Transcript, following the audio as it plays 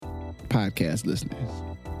podcast listeners,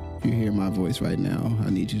 if you hear my voice right now, I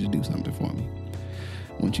need you to do something for me.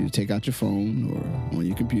 I want you to take out your phone or on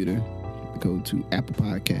your computer, go to Apple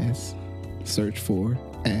Podcasts, search for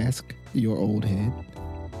Ask Your Old Head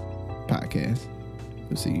podcast.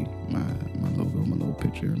 You'll see my logo, my little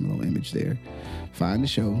picture, my little image there. Find the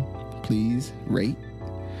show. Please rate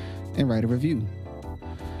and write a review.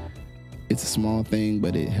 It's a small thing,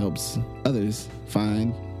 but it helps others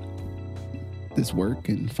find this work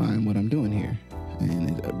and find what I'm doing here.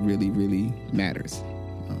 And it really, really matters,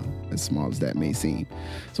 as small as that may seem.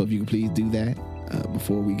 So if you could please do that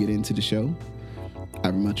before we get into the show, I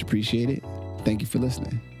would much appreciate it. Thank you for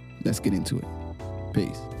listening. Let's get into it.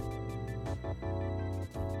 Peace.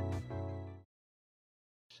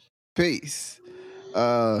 Peace.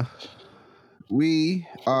 We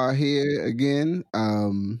are here again,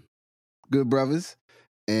 good brothers,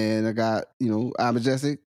 and I got, I'm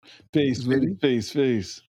Majestic. Peace.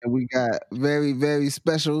 And we got very, very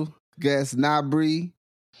special guest, Nabri.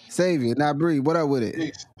 Savior, Nabri, what up with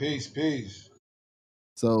it? Peace.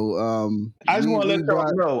 So, I just want to let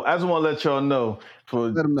y'all know.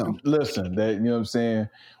 Let them know. Listen, that, you know what I'm saying?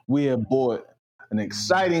 We have bought an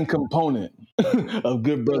exciting component of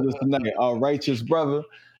Good Brothers tonight. Our righteous brother,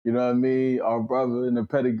 you know what I mean? Our brother in the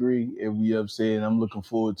pedigree. And we up saying I'm looking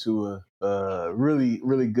forward to a really,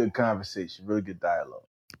 really good conversation, really good dialogue.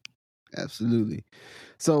 Absolutely.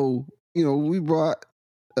 So, we brought,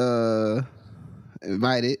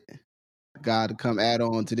 invited God to come add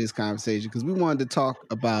on to this conversation because we wanted to talk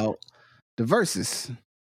about the Verzuz.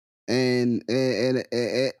 And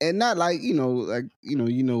not like, you know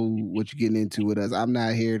what you're getting into with us. I'm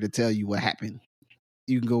not here to tell you what happened.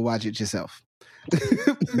 You can go watch it yourself.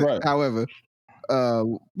 Right. However,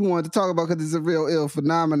 we wanted to talk about because it's a real ill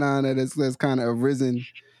phenomenon that's kind of arisen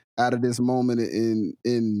out of this moment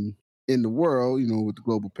in the world, with the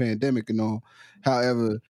global pandemic and all.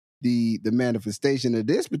 However, the manifestation of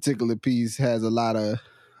this particular piece has a lot of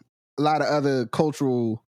other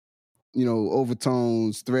cultural,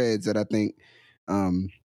 overtones, threads that I think, I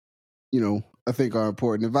think are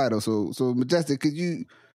important and vital. So Majestic, could you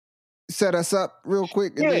set us up real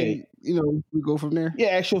quick and then, we go from there? Yeah,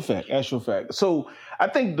 actual fact. So I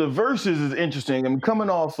think the Verzuz is interesting. I'm coming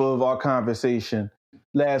off of our conversation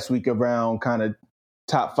last week around kind of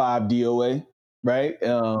top 5 DOA, right?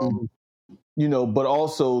 But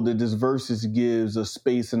also that this Verzuz gives a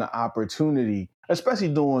space and an opportunity, especially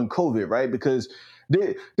during COVID, right? Because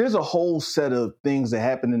there's a whole set of things that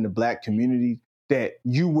happen in the Black community that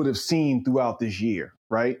you would have seen throughout this year,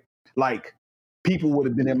 right? Like people would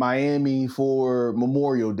have been in Miami for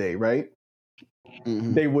Memorial Day, right?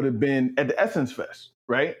 Mm-hmm. They would have been at the Essence Fest,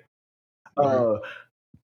 right?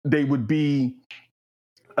 They would be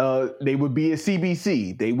at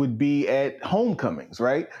CBC. They would be at homecomings,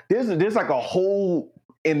 right? There's like a whole,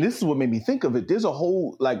 and this is what made me think of it. There's a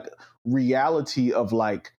whole like reality of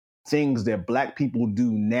like things that Black people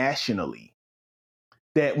do nationally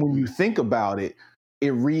that when you think about it,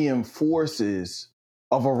 it reinforces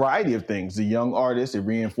a variety of things. The young artists, it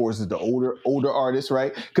reinforces the older artists,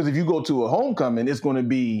 right? Because if you go to a homecoming, it's going to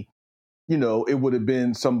be, it would have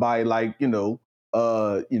been somebody like, he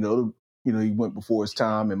went before his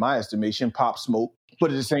time, in my estimation, Pop Smoke.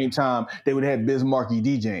 But at the same time, they would have Biz Markie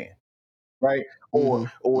DJing, right? Or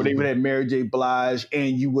they would have Mary J. Blige,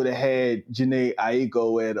 and you would have had Jhené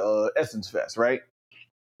Aiko at Essence Fest, right?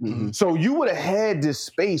 Mm-hmm. So you would have had this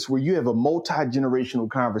space where you have a multi-generational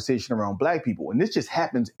conversation around Black people. And this just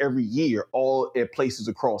happens every year, all at places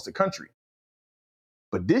across the country.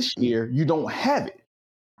 But this year, you don't have it.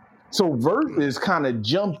 So Verzuz kind of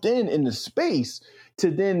jumped in the space to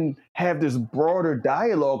then have this broader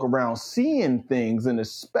dialogue around seeing things, and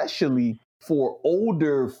especially for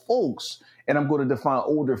older folks. And I'm going to define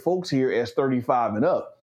older folks here as 35 and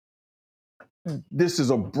up. This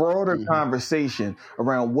is a broader conversation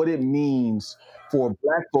around what it means for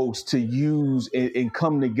Black folks to use and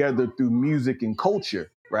come together through music and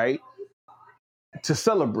culture, right? To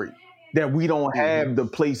celebrate. That we don't have the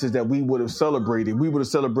places that we would have celebrated. We would have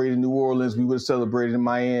celebrated in New Orleans. We would have celebrated in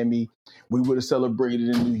Miami. We would have celebrated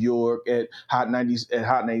in New York at Hot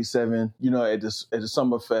 97. At the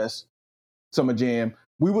Summer Fest, Summer Jam.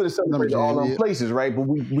 We would have celebrated all those places, right? But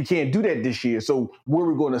we can't do that this year. So where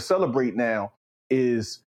we're going to celebrate now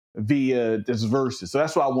is via this Verzuz. So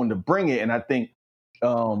that's why I wanted to bring it. And I think,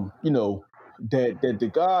 that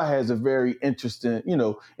the God has a very interesting,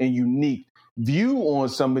 and unique view on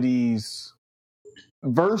some of these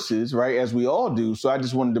verses, right, as we all do. So I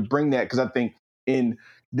just wanted to bring that because I think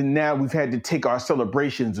now we've had to take our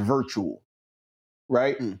celebrations virtual,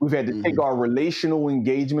 right? We've had to take our relational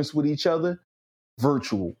engagements with each other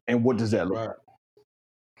virtual, and what does that look like?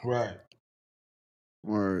 Right.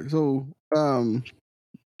 Or so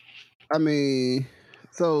I mean,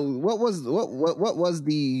 so what was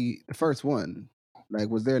the first one? Like,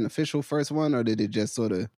 was there an official first one, or did it just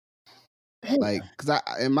sort of like? Because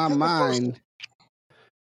in my mind,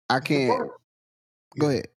 I can't. Go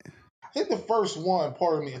ahead. I think the first one.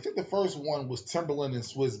 Pardon me. I think the first one was Timberland and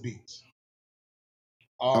Swiss Beats.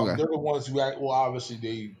 Okay. They're the ones who act. Well, obviously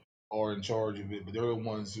they are in charge of it, but they're the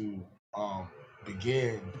ones who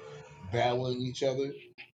began battling each other,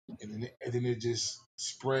 and then it just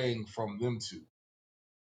sprang from them two.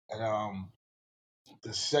 And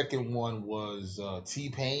the second one was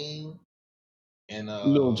T-Pain and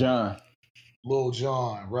Lil Jon. Lil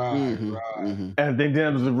Jon, right. And I think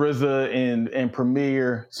that was RZA and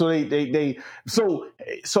Premier. So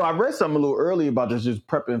so I read something a little earlier about this, just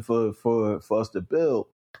prepping for us to build,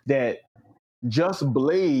 that Just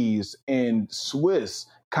Blaze and Swiss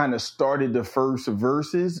kind of started the first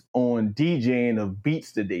verses on DJing of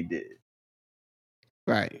beats that they did.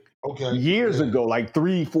 Right. Okay. Years ago, like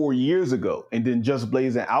 3-4 years ago. And then Just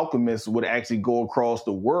Blaze and Alchemist would actually go across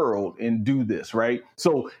the world and do this, right?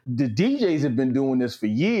 So the DJs have been doing this for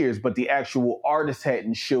years, but the actual artists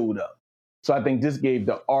hadn't showed up. So I think this gave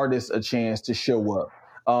the artists a chance to show up.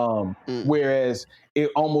 Whereas it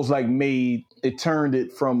almost like turned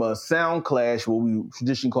it from a sound clash, what we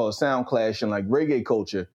traditionally call a sound clash in like reggae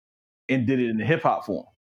culture, and did it in the hip hop form.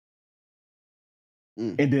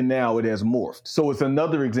 And then now it has morphed. So it's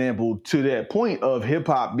another example to that point of hip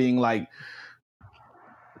hop being like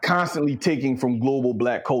constantly taking from global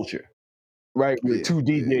black culture, right? Where two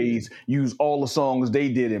DJs use all the songs they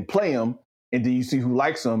did and play them, and then you see who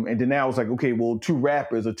likes them. And then now it's like, okay, well, two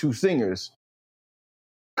rappers or two singers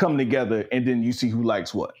come together, and then you see who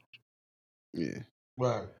likes what. Yeah.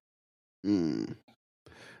 Right.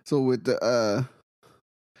 So with the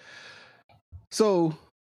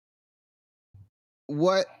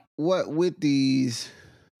what with these,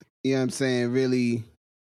 you know what I'm saying, really,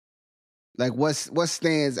 like what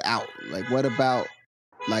stands out? Like what about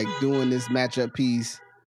like doing this matchup piece,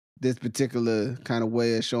 this particular kind of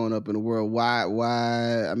way of showing up in the world? Why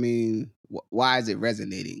I mean, why is it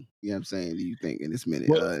resonating? You know what I'm saying? Do you think in this minute?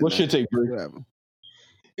 What's your take, Bruce? Whatever.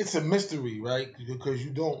 It's a mystery, right? Because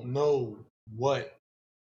you don't know what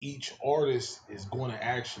each artist is going to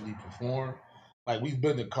actually perform. Like we've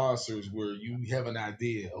been to concerts where you have an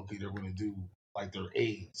idea, okay, they're going to do like their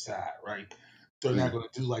A side, right? They're not going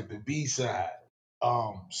to do like the B side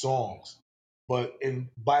songs. But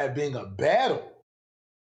by it being a battle,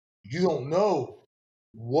 you don't know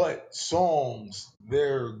what songs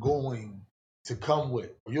they're going to come with.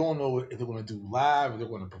 You don't know if they're going to do live, if they're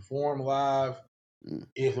going to perform live,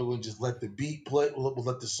 if they're going to just let the beat play,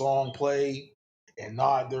 let the song play and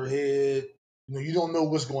nod their head. You don't know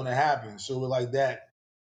what's going to happen. So like that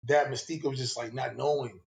mystique of just like not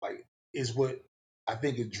knowing, like, is what I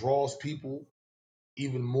think it draws people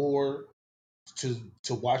even more to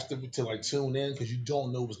watch them, to like tune in, because you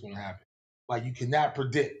don't know what's going to happen. Like you cannot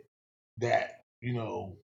predict that they're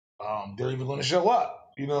even going to show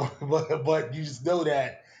up. But you just know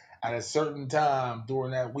that at a certain time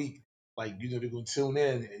during that week, like they're going to tune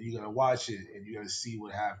in and you're going to watch it and you're going to see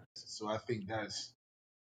what happens. So I think that's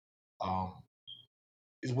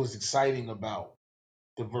is what's exciting about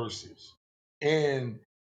the Verzuz. And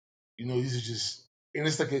these are just, and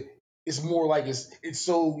it's like it's more like it's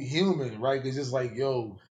so human, right? It's just like,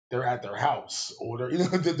 yo, they're at their house, or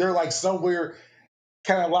they're like somewhere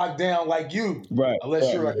kind of locked down like you, right?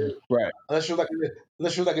 Unless you're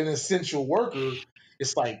like an essential worker,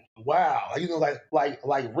 it's like, wow, like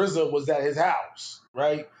RZA was at his house,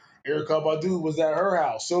 right? Erykah Badu was at her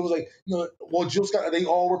house, so it was like, well, Jill Scott, they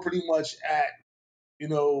all were pretty much at,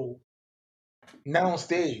 not on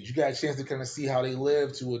stage. You got a chance to kind of see how they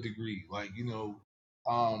live to a degree,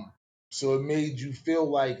 so it made you feel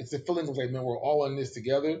like it's a feeling of like, man, we're all in this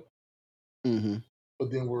together, but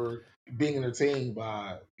then we're being entertained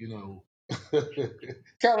by, kind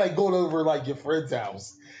of like going over like your friend's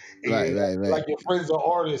house, right. Like your friend's an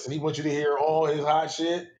artist and he wants you to hear all his hot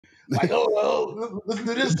shit. Like, oh, listen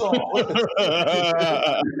to this song.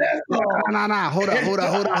 Nah. Hold up.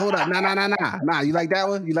 Nah. You like that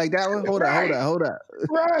one? Hold up.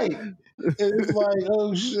 Right. And it's like,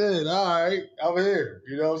 oh shit, all right, I'm here.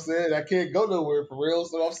 You know what I'm saying? I can't go nowhere for real,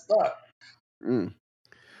 so I'm stuck.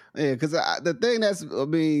 Yeah, because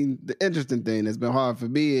the interesting thing that's been hard for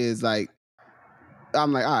me is like,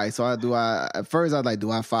 I'm like, all right, so at first I was like,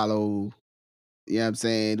 do I follow, you know what I'm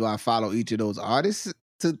saying? Do I follow each of those artists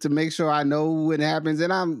to make sure I know what happens?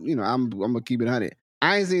 And I'm going to keep it 100.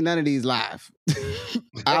 I ain't seen none of these live.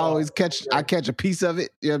 I always catch a piece of it,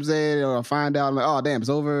 you know what I'm saying? Or I find out, I'm like, oh, damn, it's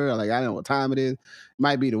over. Or like, I don't know what time it is.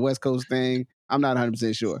 Might be the West Coast thing. I'm not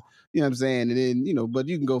 100% sure. You know what I'm saying? And then, you know, but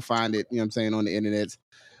you can go find it, you know what I'm saying, on the internet.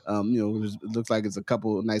 You know, it looks like it's a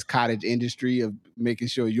couple nice cottage industry of making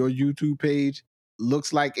sure your YouTube page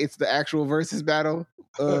looks like it's the actual Verzuz battle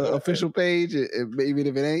official page, even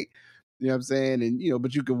if it ain't. You know what I'm saying? And, you know,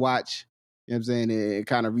 but you can watch, you know what I'm saying, and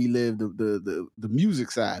kind of relive the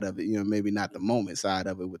music side of it, you know, maybe not the moment side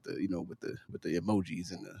of it with the, you know, with the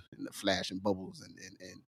emojis and the flashing bubbles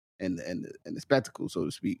and the spectacle, so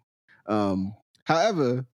to speak.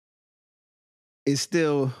 However, it's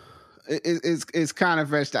still it's kind of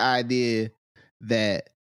fresh, the idea that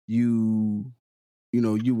you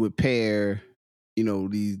would pair, you know,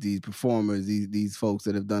 these performers, these folks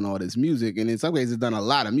that have done all this music, and in some cases done a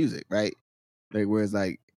lot of music, right? Like, whereas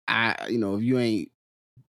like you know, if you ain't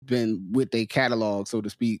been with their catalog, so to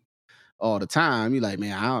speak, all the time, you're like,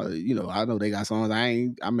 man, I know they got songs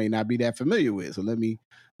I may not be that familiar with, so let me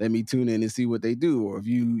tune in and see what they do. Or if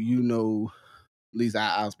you know, at least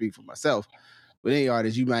I'll speak for myself. With any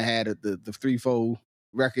artist, you might have the 3-4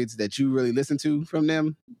 records that you really listen to from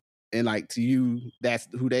them, and like to you, that's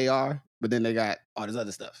who they are. But then they got all this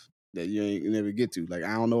other stuff that you ain't never get to. Like,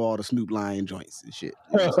 I don't know all the Snoop Lion joints and shit.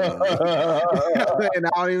 You know what I'm saying? And I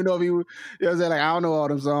don't even know if he, you know what I'm saying? Like, I don't know all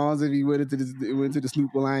them songs if he went into the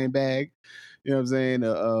Snoop Lion bag. You know what I'm saying?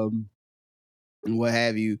 And what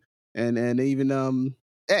have you. And even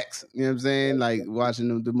X, you know what I'm saying? Like,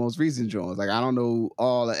 watching the most recent joints. Like, I don't know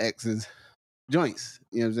all of X's joints.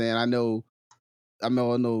 You know what I'm saying? I know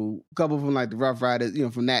a couple from like the Rough Riders, you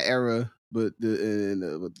know, from that era. But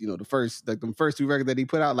you know, the first 2 records that he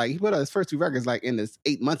put out, like he put out his first 2 records like in this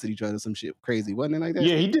 8 months of each other, some shit crazy, wasn't it like that?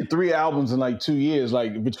 Yeah, he did 3 albums in like 2 years.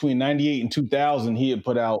 Like between 98 and 2000, he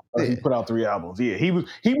put out 3 albums. Yeah, he was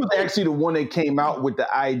actually the one that came out with the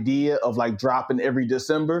idea of like dropping every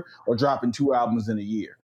December or dropping 2 albums in a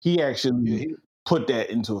year. He actually put that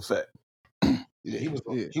into effect. Yeah, he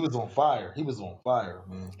was on fire. He was on fire,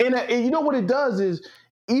 man. And you know what it does is,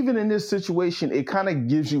 even in this situation, it kind of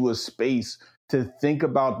gives you a space to think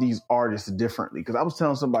about these artists differently. Because I was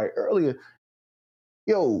telling somebody earlier,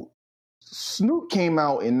 yo, Snoop came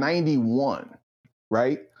out in 91,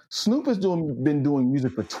 right? Snoop has been doing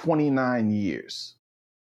music for 29 years.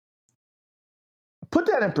 Put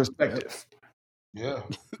that in perspective. Yeah.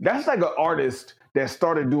 That's like an artist that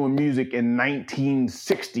started doing music in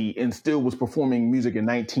 1960 and still was performing music in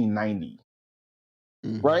 1990.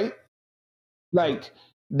 Mm-hmm. Right? Like,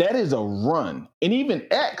 that is a run. And even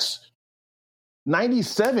X,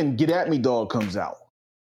 97, Get At Me Dog comes out.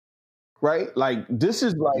 Right? Like, this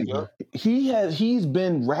is like, he has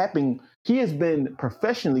been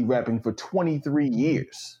professionally rapping for 23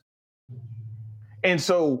 years. And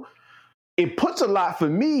so it puts a lot, for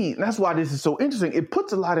me, and that's why this is so interesting, it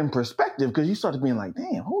puts a lot in perspective, because you start being like,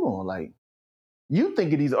 damn, hold on, like, you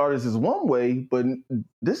think of these artists as one way, but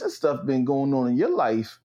this is stuff been going on in your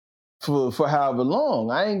life for however long.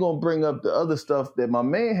 I ain't gonna bring up the other stuff that my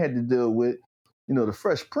man had to deal with, you know, the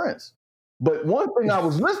Fresh Prince. But one thing I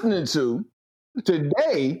was listening to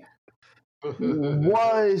today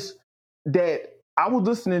was that I was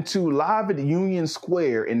listening to Live at Union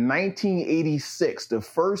Square in 1986, the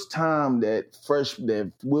first time that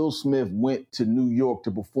Will Smith went to New York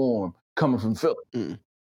to perform, coming from Philly. Mm.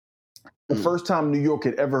 The first time New York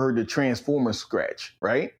had ever heard the Transformers scratch,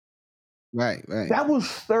 right? Right. That was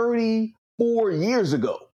 34 years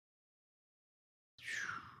ago.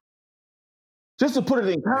 Just to put it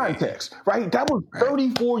in context, right? That was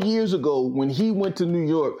 34 years ago when he went to New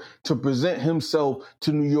York to present himself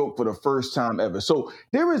to New York for the first time ever. So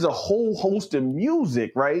there is a whole host of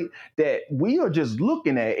music, right, that we are just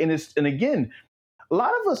looking at. And again, a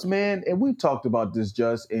lot of us, man, and we've talked about this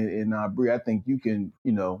just in Nabri. I think you can,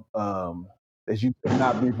 you know, as you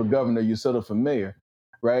not be for governor, you settle for mayor,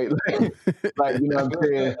 right? Like, you know what I'm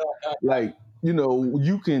saying? Like, you know,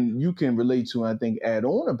 you can relate to, and I think add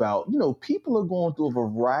on about, you know, people are going through a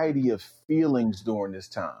variety of feelings during this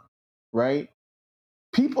time, right?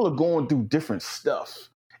 People are going through different stuff,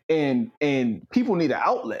 and people need an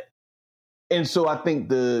outlet. And so I think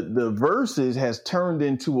the Verzuz has turned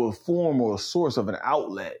into a form or a source of an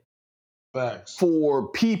outlet. Facts. For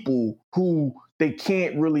people who they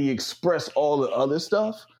can't really express all the other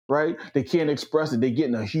stuff, right? They can't express it. They're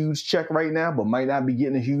getting a huge check right now, but might not be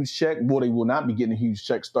getting a huge check. Well, they will not be getting a huge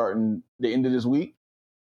check starting the end of this week,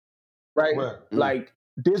 right? Like,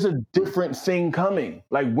 there's a different thing coming.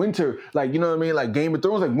 Like winter, like, you know what I mean? Like Game of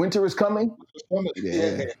Thrones, like winter is coming.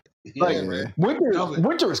 Yeah. Like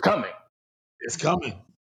winter is coming. It's coming.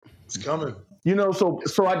 It's coming.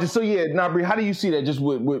 Nabri, how do you see that? Just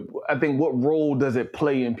with I think, what role does it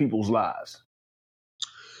play in people's lives?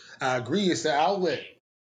 I agree. It's the outlet.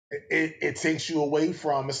 It takes you away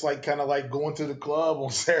from. It's like kind of like going to the club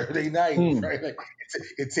on Saturday night, right? Like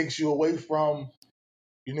it takes you away from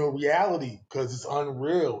reality because it's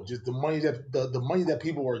unreal. Just the money that the money that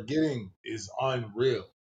people are getting is unreal.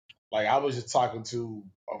 Like I was just talking to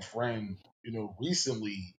a friend,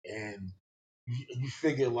 recently, and you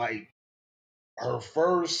figure like her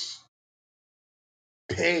first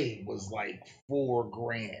pay was like 4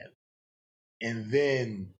 grand, and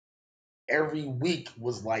then every week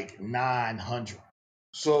was like 900.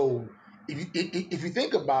 So if you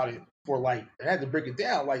think about it, for like, I had to break it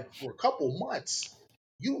down, like for a couple months,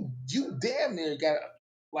 you damn near got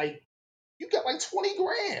like you got like 20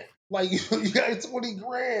 grand. Like you got like 20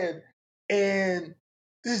 grand, and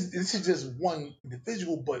this is just one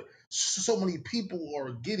individual, but so many people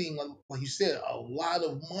are getting, like you said, a lot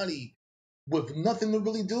of money with nothing to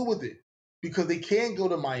really do with it because they can't go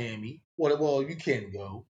to Miami. Well, you can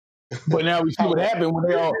go. But now we see what happened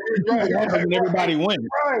when everybody went.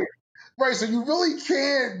 Right. So you really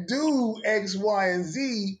can't do X, Y, and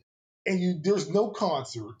Z, and there's no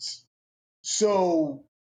concerts. So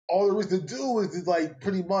all there is to do is to like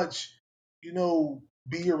pretty much,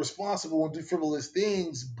 be irresponsible and do frivolous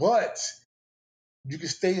things, but you can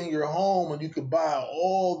stay in your home and you can buy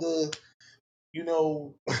all the, you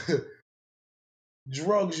know,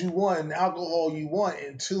 drugs you want and alcohol you want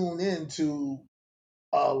and tune into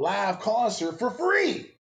a live concert for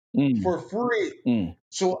free. For free.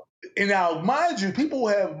 So, and now, mind you, people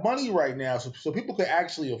have money right now, so people can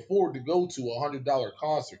actually afford to go to $100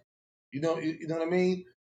 concert. You know what I mean?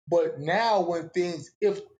 But now, when things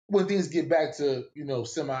get back to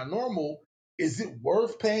semi-normal, is it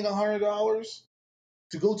worth paying $100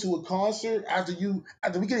 to go to a concert after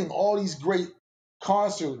we getting all these great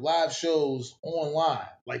concert live shows online?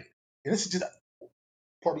 Like, and this is just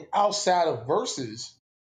probably outside of Verzuz.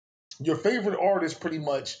 Your favorite artist pretty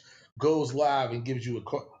much goes live and gives you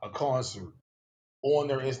a concert on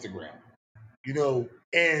their Instagram,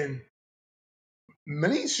 and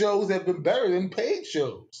many shows have been better than paid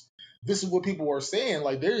shows. This is what people are saying.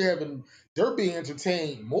 Like they're being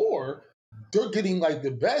entertained more. They're getting like the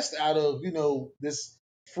best out of, this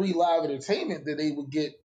free live entertainment that they would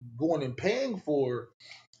get going and paying for,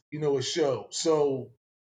 a show. So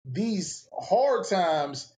these hard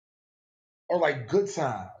times are like good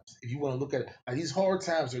times. If you want to look at it, like these hard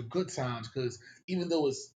times are good times because even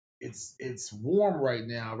though it's warm right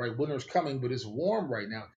now, right? Winter's coming, but it's warm right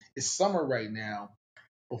now. It's summer right now.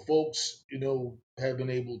 But folks, have been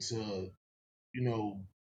able to,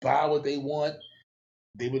 buy what they want.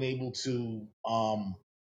 They've been able to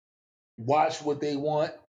watch what they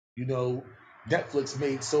want. You know, Netflix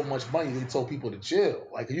made so much money they told people to chill.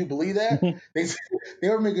 Like, can you believe that? They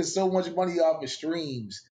were making so much money off of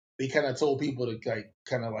streams. They kind of told people to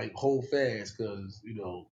kind of like hold fast because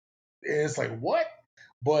and it's like what?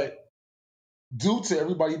 But due to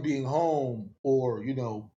everybody being home or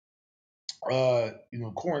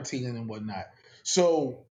quarantining and whatnot,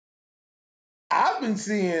 so I've been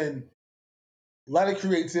seeing a lot of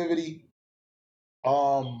creativity, a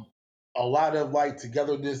lot of like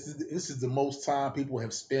togetherness. This is the most time people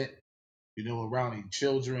have spent, around their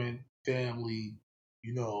children, family,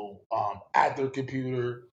 at their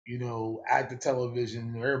computer, at the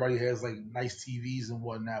television. Everybody has like nice TVs and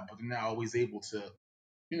whatnot, but they're not always able to,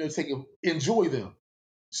 enjoy them.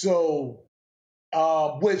 So,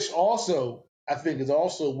 which also I think is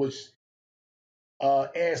also which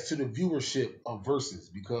adds to the viewership of Versus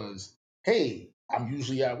because hey, I'm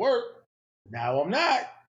usually at work. Now I'm not.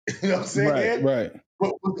 You know what I'm saying? Right.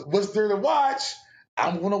 What's there to watch?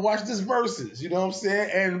 I'm gonna watch this Versus. You know what I'm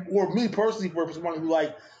saying? And or me personally, for someone who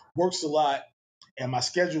like works a lot and my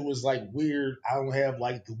schedule is like weird. I don't have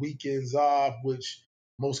like the weekends off, which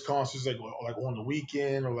most concerts like on the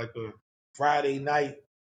weekend or like a Friday night,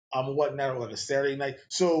 whatnot, or like a Saturday night.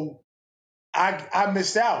 So I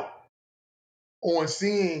missed out on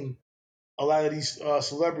seeing a lot of these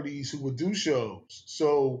celebrities who would do shows.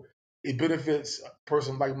 So it benefits a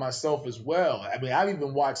person like myself as well. I mean, I've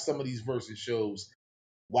even watched some of these Versus shows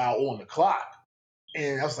while on the clock.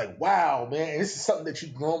 And I was like, wow, man, this is something that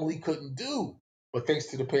you normally couldn't do. But thanks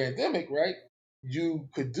to the pandemic, right, you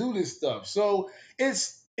could do this stuff. So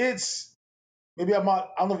it's maybe I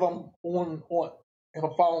don't know if I'm on if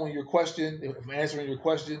I'm following your question, if I'm answering your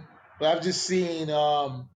question, but I've seen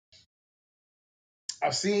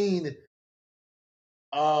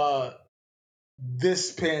uh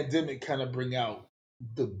this pandemic kind of bring out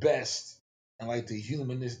the best and like the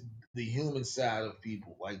human side of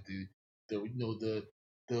people, like the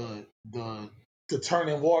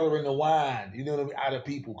turning water into wine, you know what I mean, out of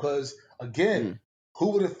people. Because again,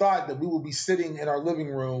 who would have thought that we would be sitting in our living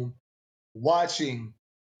room watching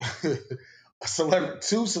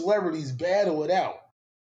two celebrities battle it out,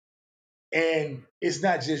 and it's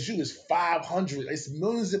not just you; it's 500, it's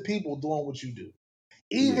millions of people doing what you do.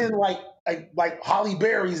 Even like Holly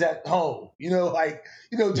Berry's at home, just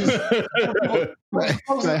like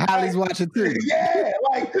Holly's watching too. Yeah,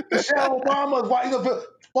 like Michelle Obama's,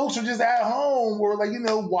 folks are just at home or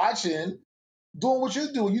watching, doing what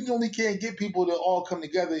you're doing. You normally can't get people to all come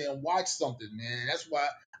together and watch something, man. That's why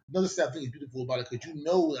another stuff I think is beautiful about it, because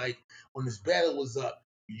like when this battle was up,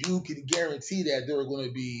 you can guarantee that there are going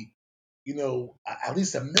to be, at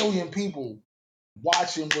least 1 million people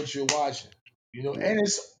watching what you're watching. And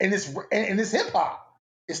it's hip hop.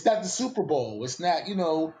 It's not the Super Bowl. It's not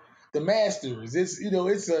the Masters.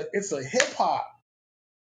 It's a hip hop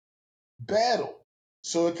battle.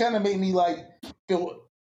 So it kind of made me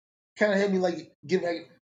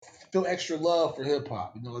feel extra love for hip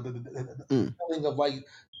hop. The feeling of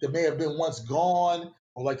that may have been once gone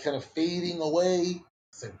or kind of fading away.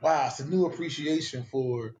 It's like, wow, it's a new appreciation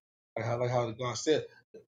for how the God said,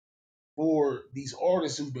 for these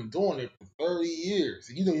artists who've been doing it for 30 years.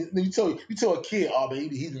 And, you tell a kid, oh,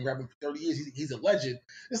 baby, he's been rapping for 30 years. He's a legend.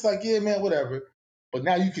 It's like, yeah, man, whatever. But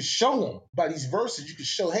now you can show them by these verses. You can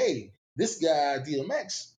show, hey, this guy,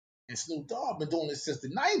 DMX and Snoop Dogg, been doing this since the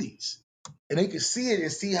 90s. And they can see it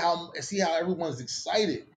and see how everyone's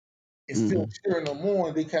excited and still cheering them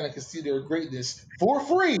on. They kind of can see their greatness for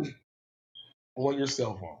free on your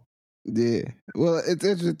cell phone. Yeah. Well, it's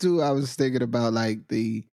interesting, too. I was thinking about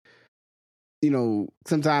the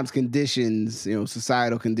sometimes conditions,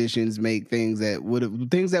 societal conditions make things that were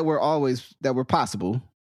possible,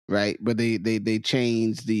 right? But they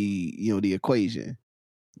change the equation,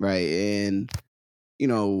 right? And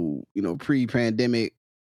pre-pandemic,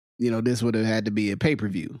 this would have had to be a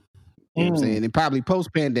pay-per-view. You know what I'm saying? And probably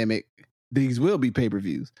post-pandemic, these will be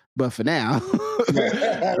pay-per-views. But for now,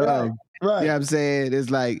 right. You know what I'm saying?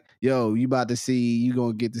 It's like, yo, you going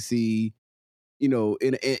to get to see,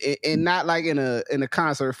 in not like in a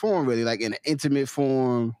concert form, really, like in an intimate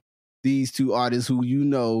form, these two artists who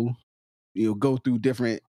go through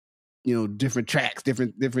different different tracks,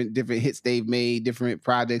 different hits they've made, different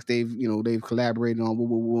projects they've collaborated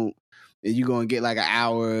on, and you're gonna get like an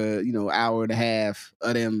hour, hour and a half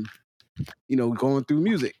of them, going through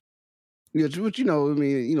music. Which I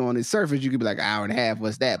mean, on the surface you could be like an hour and a half,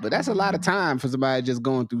 what's that? But that's a lot of time for somebody just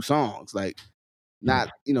going through songs, like.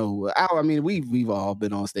 Not, an hour. I mean, we've all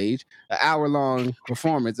been on stage. An hour-long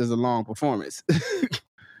performance is a long performance. You know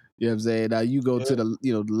what I'm saying? Now you go to the,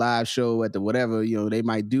 the live show at the whatever, they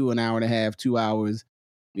might do an hour and a half, 2 hours,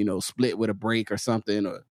 split with a break or something,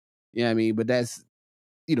 or, you know what I mean? But that's,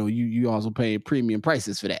 you also pay premium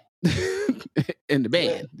prices for that in the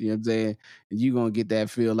band. You know what I'm saying? And you gonna get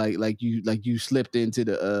that feel like you slipped into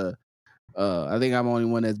the I think I'm the only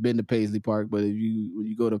one that's been to Paisley Park, but when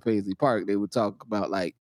you go to Paisley Park, they would talk about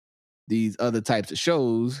like these other types of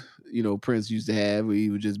shows, Prince used to have, where he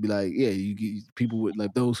would just be like, yeah, people would,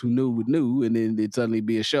 like, those who knew would knew, and then there'd suddenly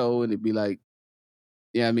be a show, and it'd be like,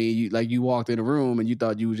 yeah, I mean, you walked in a room and you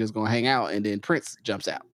thought you was just gonna hang out, and then Prince jumps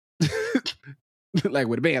out, like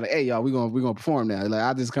with a band, like, hey y'all, we're gonna perform now. Like,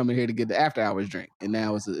 I just come in here to get the after hours drink, and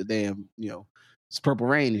now it's a damn, it's Purple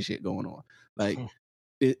Rain and shit going on, like.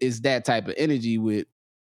 It's that type of energy with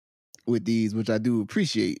these, which I do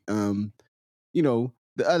appreciate. The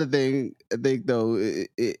other thing I think, though,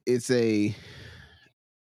 it's in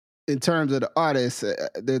terms of the artists,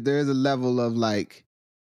 there's a level of like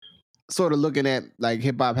sort of looking at like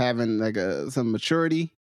hip hop having like some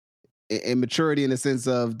maturity, and maturity in the sense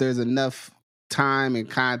of there's enough time and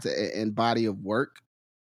content and body of work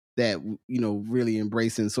that really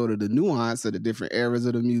embracing sort of the nuance of the different eras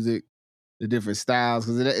of the music, the different styles,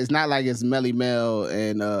 because it's not like it's Melly Mel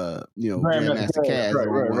and Grandmaster Caz.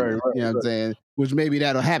 Right. You know what I'm saying? Which maybe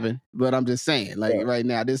that'll happen, but I'm just saying, like, right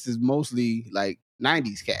now, this is mostly like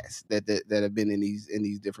 90s cats that have been in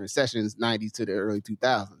these different sessions, 90s to the early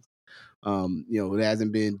 2000s. It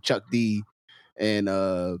hasn't been Chuck D and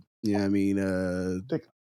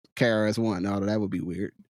KRS-One. Although that would be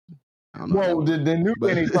weird. Well, the new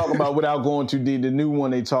thing they talking about, without going too deep, the new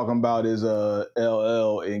one they talking about is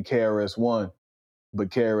LL and KRS-One. But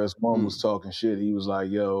KRS-One was talking shit. He was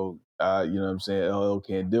like, yo, you know what I'm saying? LL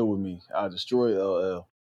can't deal with me. I'll destroy LL.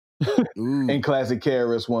 In classic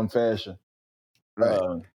KRS-One fashion.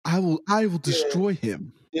 Right. I will destroy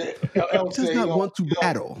him. Yeah, L does not want to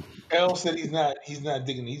battle. L said he's not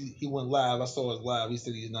digging. He went live. I saw his live. He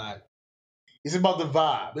said he's not It's about the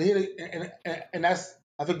vibe. And that's,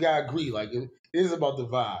 I think I agree. Like it is about the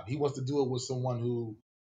vibe. He wants to do it with someone who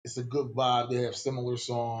it's a good vibe. They have similar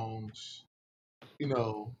songs. You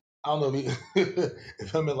know, I don't know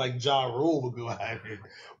if him and like Ja Rule would go at it,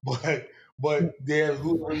 but they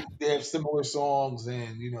have similar songs,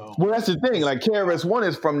 and Well, that's the thing. Like KRS-One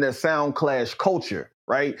is from that Sound Clash culture,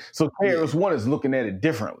 right? So KRS-One is looking at it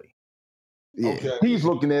differently. Yeah. Okay. He's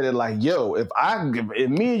looking at it like, yo, if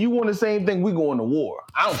me and you want the same thing, we going to war.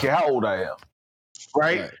 I don't care how old I am.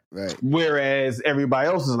 Right? Right. Whereas everybody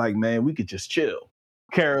else is like, man, we could just chill.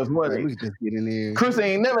 KRS-One, we could just get in there. Chris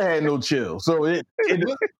ain't never had no chill. So it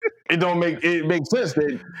makes sense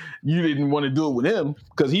that you didn't want to do it with him,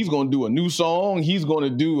 because he's going to do a new song. He's going to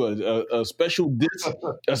do a special disc,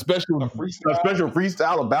 a special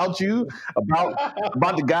freestyle about you,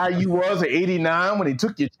 about the guy you was at 89 when he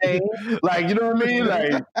took your chain. Like, you know what I mean?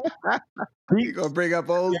 Like, he gonna bring up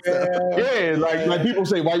old stuff. Yeah, like people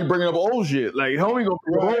say, why you bringing up old shit? Like, homie gonna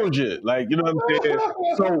bring up old shit. Like, you know what I'm saying?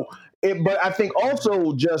 So, but I think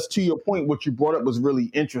also, just to your point, what you brought up was really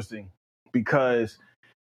interesting, because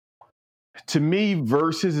to me,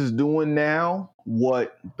 Verzuz is doing now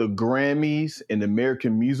what the Grammys and the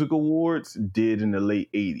American Music Awards did in the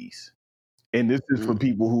late 80s. And this is for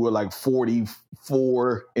people who are like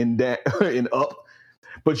 44 and that and up.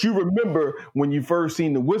 But you remember when you first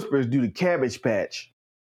seen the Whispers do the Cabbage Patch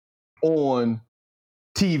on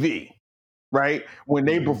TV, right? When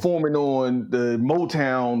they performing on the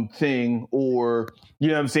Motown thing, or, you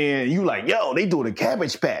know what I'm saying? You like, yo, they doing a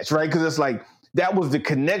Cabbage Patch, right? Because it's like, that was the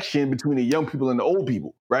connection between the young people and the old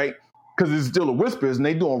people, right? Because it's still the Whispers and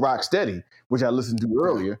they doing Rock Steady, which I listened to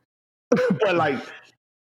earlier. But like,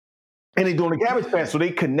 and they doing the Cabbage Patch, so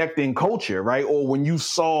they connecting culture, right? Or when you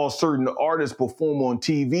saw certain artists perform on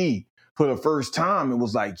TV for the first time, it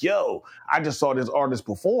was like, yo, I just saw this artist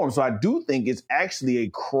perform. So I do think it's actually a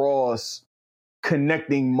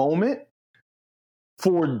cross-connecting moment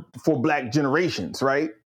for Black generations, right?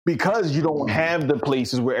 Because you don't have the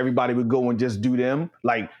places where everybody would go and just do them.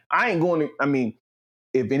 Like,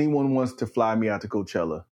 if anyone wants to fly me out to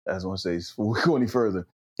Coachella, as I want to say, before we go any further,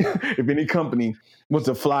 if any company wants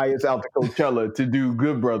to fly us out to Coachella to do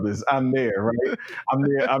Good Brothers, I'm there, right? I'm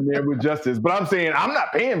there with Justice. But I'm saying I'm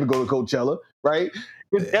not paying to go to Coachella, right?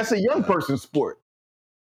 That's a young person's sport.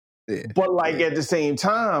 Yeah. But like at the same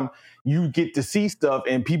time, you get to see stuff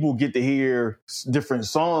and people get to hear different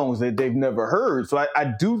songs that they've never heard. So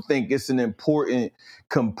I do think it's an important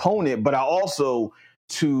component. But I also,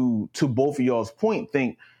 to both of y'all's point,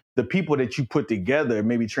 think the people that you put together,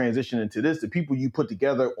 maybe transition into this, the people you put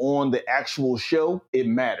together on the actual show, it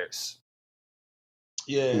matters.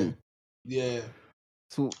 Yeah. Yeah.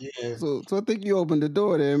 So I think you opened the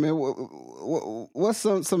door there, man. What's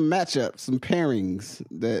some matchups, some pairings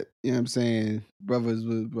that, you know what I'm saying, brothers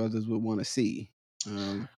would want to see?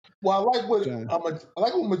 Well, I like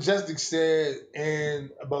what Majestic said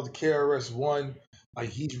and about the KRS-One, like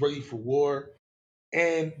he's ready for war.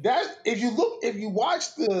 And that, if you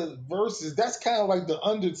watch the verses, that's kind of like the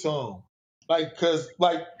undertone, like, cause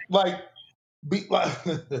like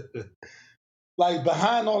like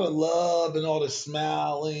behind all the love and all the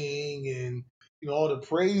smiling and all the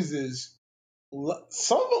praises,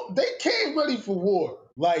 some of them, they came ready for war.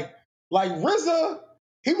 Like RZA,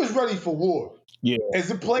 he was ready for war. Yeah. As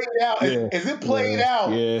it played out, he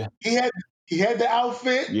had the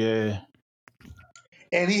outfit. Yeah.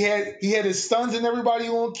 And he had his sons and everybody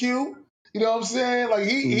on cue. You know what I'm saying? Like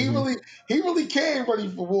he really came ready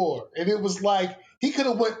for war. And it was like he could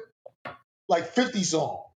have went like 50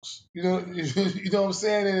 songs. You know what I'm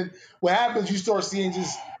saying? And what happens, you start seeing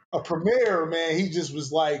just a premiere, man, he just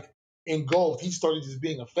was like engulfed. He started just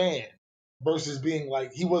being a fan versus being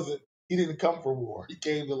like he didn't come for war. He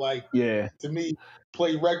came to to me,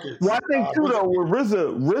 play records. Well, I think too though, with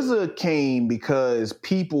RZA came because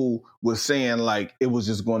people were saying like it was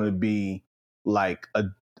just going to be like a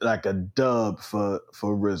dub for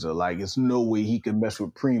RZA. Like it's no way he could mess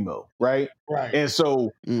with Primo, right? Right. And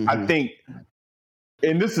so I think,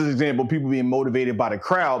 and this is an example, people being motivated by the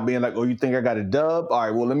crowd, being like, "Oh, you think I got a dub? All right,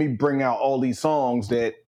 well, let me bring out all these songs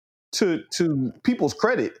that, to people's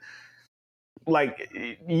credit, like,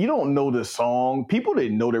 you don't know the song. People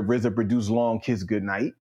didn't know that RZA produced Long Kiss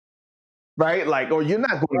Goodnight, right? Like, or you're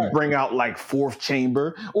not going to bring out like Fourth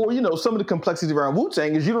Chamber, or some of the complexities around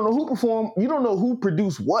Wu-Tang is you don't know who performed, you don't know who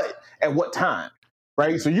produced what at what time,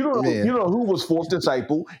 right? So you don't know, you don't know who was Fourth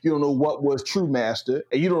Disciple, you don't know what was True Master,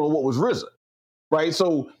 and you don't know what was RZA, right?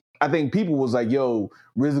 So I think people was like, "Yo,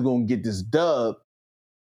 RZA gonna get this dub."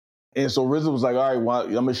 And so RZA was like, "All right, well,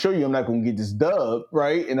 I'm gonna show you I'm not gonna get this dub,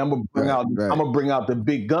 right? And I'm gonna bring out the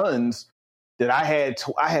big guns that I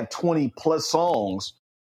have 20 plus songs,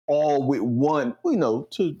 all with one,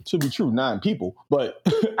 to be true, 9 people, but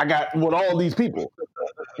I got with all these people.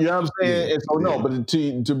 You know what I'm saying? Yeah, and so no, but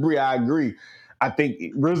to Bree, I agree. I think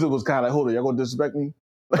RZA was kind of, hold on, y'all gonna disrespect me?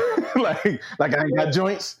 like I ain't got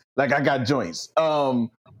joints. Like I got joints. So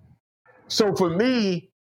for me,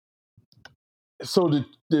 so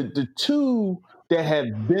the two that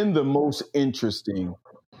have been the most interesting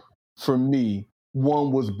for me,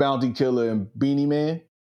 one was Bounty Killer and Beanie Man.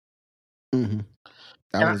 Mm-hmm.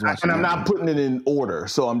 And I'm not putting it in order,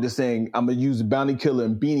 so I'm just saying I'm gonna use Bounty Killer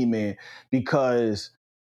and Beanie Man because,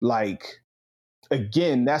 like,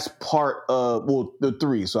 again, that's part of the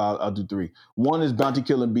 3. So I'll do 3. One is Bounty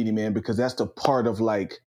Killer and Beanie Man because that's the part of,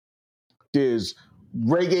 like, there's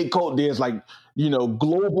reggae culture, there's, like,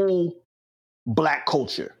 global Black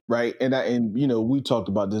culture, right? And we talked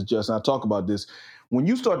about this, Justin. I talk about this. When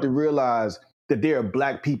you start to realize that there are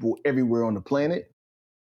Black people everywhere on the planet,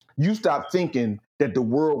 you stop thinking that the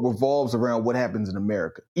world revolves around what happens in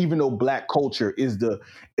America. Even though Black culture is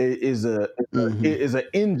an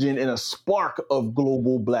engine and a spark of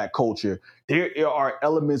global Black culture, there are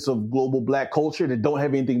elements of global Black culture that don't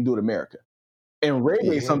have anything to do with America. And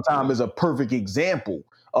reggae sometimes is a perfect example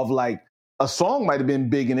of, like, a song might have been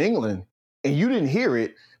big in England and you didn't hear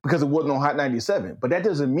it because it wasn't on Hot 97. But that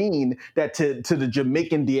doesn't mean that to the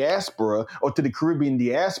Jamaican diaspora or to the Caribbean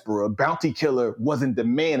diaspora, Bounty Killer wasn't the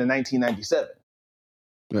man in 1997.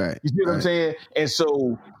 Right. You see what I'm saying? And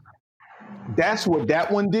so that's what that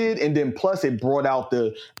one did. And then plus it brought out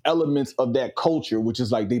the elements of that culture, which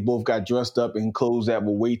is like they both got dressed up in clothes that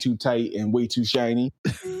were way too tight and way too shiny.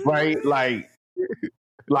 Right? Like,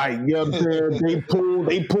 you know what I'm saying?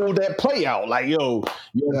 They pulled that play out. Like, yo,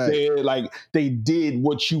 you know what I'm saying? Like, they did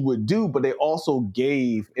what you would do, but they also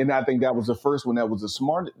gave, and I think that was the first one that was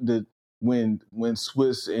when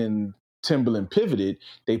Swiss and Timberland pivoted,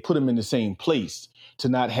 they put them in the same place to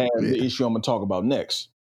not have the issue I'm gonna talk about next.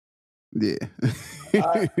 Yeah.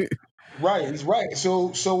 Right, he's right. So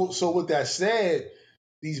with that said,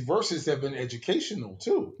 these verses have been educational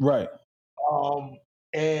too. Right.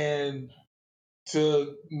 And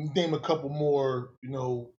to name a couple more,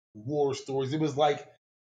 war stories, it was like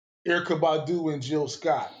Erykah Badu and Jill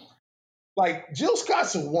Scott. Like, Jill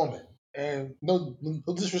Scott's a woman, and no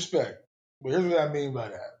disrespect, but here's what I mean by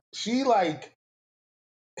that. She, like,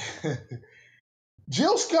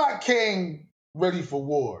 Jill Scott came ready for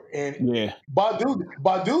war, and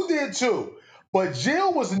Badu did too, but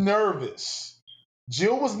Jill was nervous.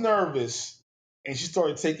 And she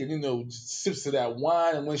started taking, sips of that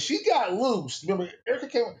wine. And when she got loose, remember,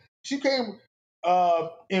 she came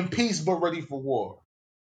in peace but ready for war.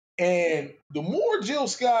 And the more Jill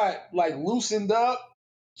Scott, like, loosened up,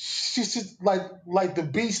 she's just like the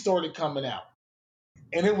beast started coming out.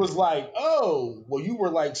 And it was like, oh, well, you were,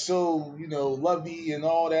 like, so, lovey and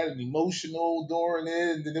all that and emotional during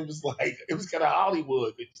it. And then it was kind of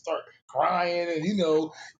Hollywood. You start crying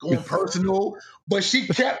and, going personal. But she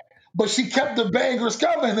kept the bangers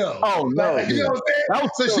coming, though. Oh, no. Like, you know what I'm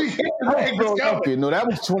saying? So she kept the bangers coming. No, that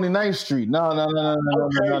was 29th Street. No.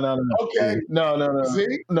 Okay. No.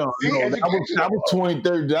 See? No. That was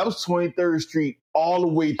 23rd. That was 23rd Street all the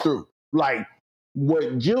way through. Like,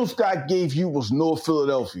 what Jill Scott gave you was North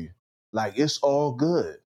Philadelphia. Like, it's all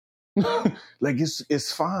good. Like,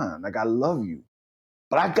 it's fine. Like, I love you.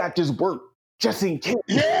 But I got this work just in case.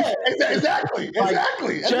 Yeah, exactly. Like,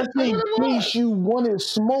 just in case you wanted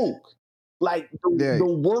smoke. Like,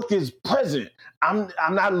 the work is present. I'm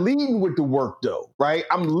not leading with the work, though, right?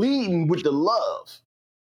 I'm leading with the love.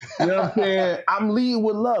 You know what I'm saying? I'm leading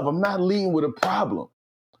with love. I'm not leading with a problem.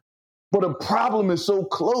 But a problem is so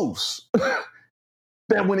close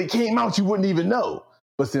that when it came out, you wouldn't even know.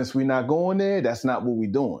 But since we're not going there, that's not what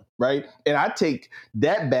we're doing, right? And I take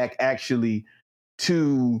that back, actually,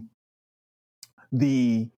 to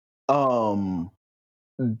the Chappelle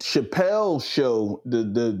show,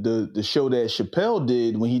 the show that Chappelle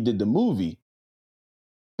did when he did the movie,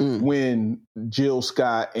 when Jill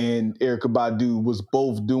Scott and Erykah Badu was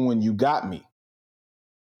both doing You Got Me.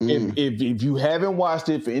 If you haven't watched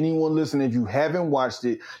it, for anyone listening, if you haven't watched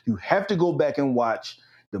it, you have to go back and watch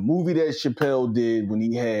the movie that Chappelle did when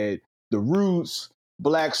he had The Roots,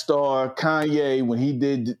 Black Star, Kanye, when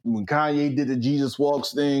Kanye did the Jesus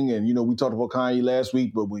Walks thing. And, we talked about Kanye last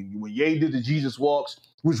week, but when Ye did the Jesus Walks,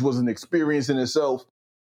 which was an experience in itself.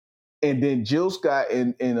 And then Jill Scott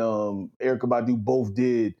and Erykah Badu both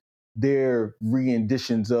did their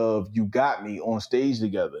renditions of You Got Me on stage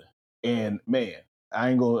together. And man, I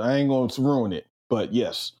ain't gonna ruin it, but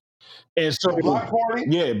yes. And so Block Party?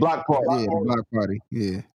 Yeah, Block Party. Yeah, Block Party.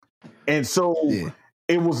 Yeah. And so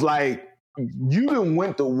it was like you done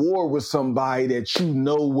went to war with somebody that you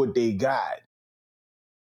know what they got.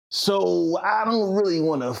 So I don't really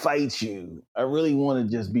want to fight you. I really want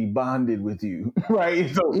to just be bonded with you,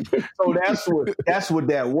 right? So that's what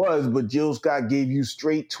that was. But Jill Scott gave you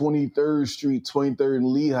straight 23rd Street, 23rd and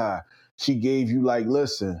Lehigh. She gave you like,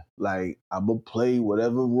 listen, like I'm gonna play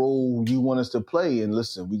whatever role you want us to play, and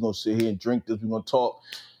listen, we're gonna sit here and drink this, we're gonna talk,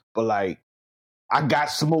 but like I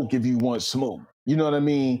got smoke if you want smoke. You know what I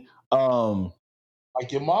mean?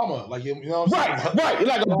 Like your mama, like you know what I'm saying? Right,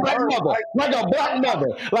 like a black mother, like a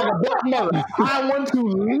black mother. I want to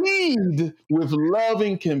lead with love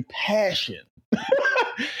and compassion.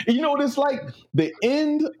 You know what it's like? The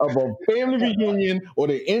end of a family reunion or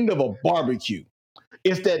the end of a barbecue.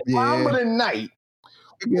 It's that time of the night.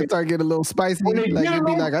 You start getting a little spicy. When they like get a you'd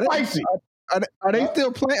be little like, spicy. Are they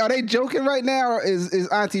still playing? Are they joking right now, or is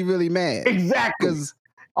Auntie really mad? Exactly. Because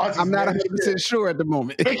I'm not 100% sure at the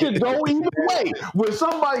moment. It could go either way. When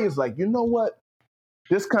somebody is like, you know what?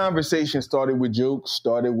 This conversation started with jokes,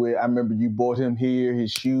 started with, I remember you bought him here,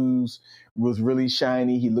 his shoes was really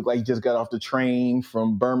shiny. He looked like he just got off the train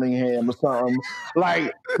from Birmingham or something.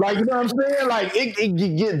 like you know what I'm saying? Like it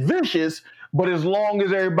can get vicious, but as long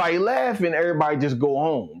as everybody laughing, everybody just go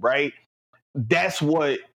home, right? That's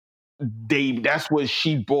what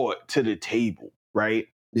she brought to the table, right?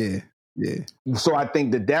 Yeah. So I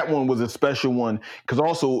think that one was a special one because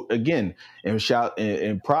also again,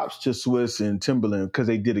 and props to Swiss and Timberland because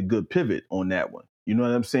they did a good pivot on that one. You know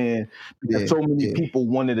what I'm saying? Because so many people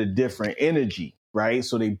wanted a different energy, right?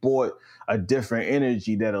 So they bought a different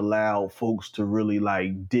energy that allowed folks to really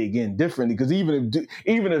like dig in differently. Because even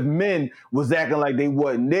if men was acting like they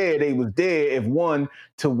wasn't there, they was there. If one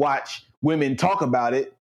to watch women talk about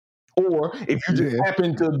it. Or if you just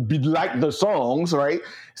happen to be like the songs, right?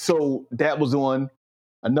 So that was one.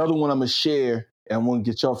 Another one I'm going to share, and I want to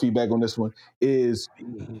get y'all feedback on this one, is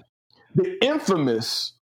the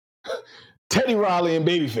infamous Teddy Riley and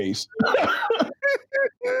Babyface,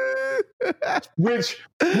 which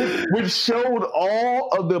showed all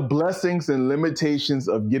of the blessings and limitations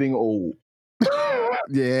of getting old.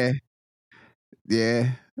 Yeah.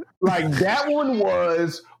 Like that one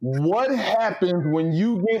was what happens when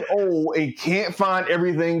you get old and can't find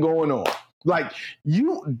everything going on. Like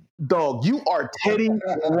you are Teddy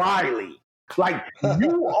Riley. Like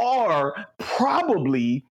you are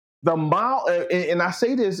probably the and I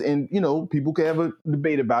say this, and you know, people can have a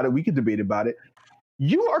debate about it. We can debate about it.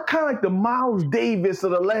 You are kind of like the Miles Davis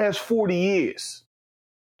of the last 40 years.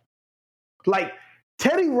 Like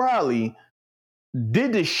Teddy Riley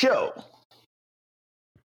did the show.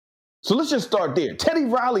 So let's just start there. Teddy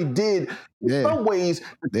Riley did, in some ways,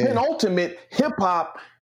 the penultimate hip-hop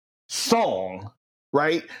song,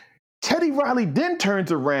 right? Teddy Riley then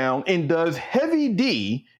turns around and does Heavy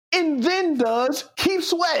D and then does Keith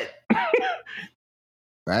Sweat.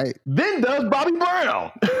 Right. Then does Bobby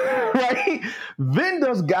Brown, right? Then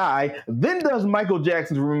does Guy. Then does Michael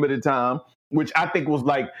Jackson's Remember the Time, which I think was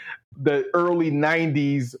like the early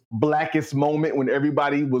 90s blackest moment when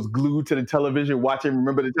everybody was glued to the television watching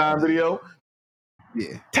Remember the Time video.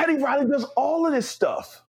 Yeah. Teddy Riley does all of this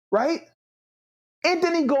stuff, right? And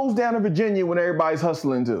then he goes down to Virginia when everybody's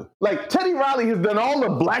hustling too. Like Teddy Riley has done all the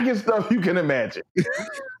blackest stuff you can imagine.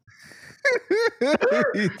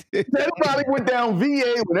 Teddy Riley went down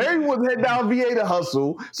VA when everyone head down VA to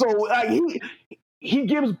hustle. So he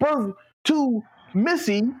gives birth to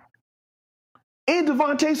Missy and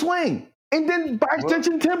Devontae Swing, and then by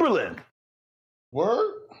extension Timberland.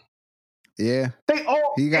 Word? Yeah. They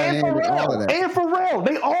all, he got and Pharrell, all of that. And Pharrell,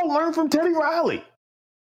 they all learned from Teddy Riley.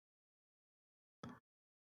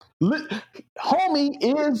 Homie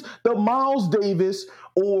is the Miles Davis,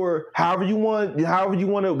 or however you want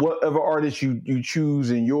to, whatever artist you choose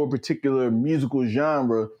in your particular musical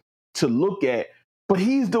genre to look at, but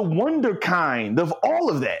he's the wonder kind of all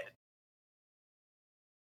of that.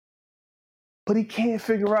 But he can't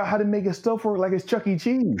figure out how to make his stuff work like it's Chuck E.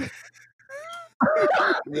 Cheese.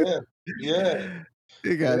 Yeah.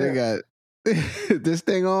 They got this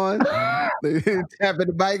thing on. They tapping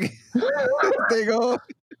the bike. This thing on.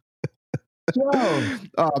 Yo.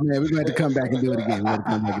 Oh man, we're going to come back and do it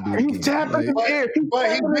again. He's tapping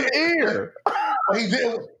the air.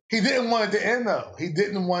 He didn't want it to end though. He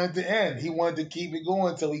didn't want it to end. He wanted to keep it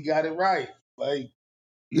going until he got it right. Like,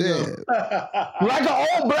 yeah, like an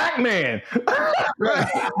old black man.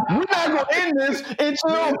 Right. We're not gonna end this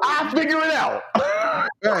until I figure it out.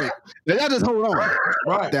 Right. Now y'all just hold on.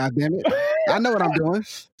 Right. God damn it. I know what I'm doing.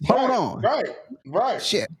 Hold on. Right.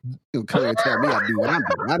 Shit. You come here and tell me I do what I'm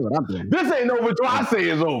doing. I know what I'm doing. This ain't over till I say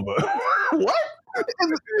it's over. What?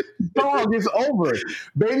 Dog, it's over.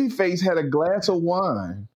 Babyface had a glass of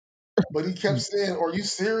wine. But he kept saying, "Are you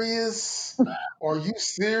serious? Are you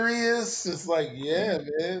serious?" It's like, yeah,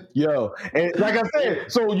 man. Yo, and like I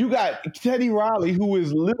said, so you got Teddy Riley, who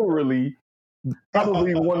is literally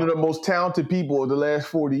probably one of the most talented people of the last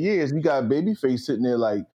 40 years. You got Babyface sitting there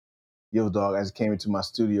like, yo, dog, I just came into my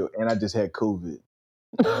studio and I just had COVID.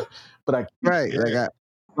 but I Right. Yeah.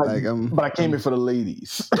 but I came in for the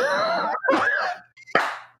ladies.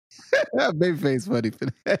 Babyface funny for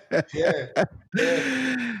that. Yeah.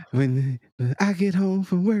 When I get home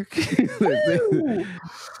from work. It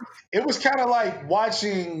was kind of like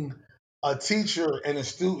watching a teacher and a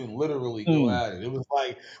student literally go at it. It was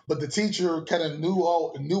like, but the teacher kind of knew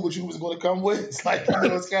what you was going to come with. It's like,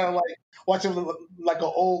 it's kind of like watching like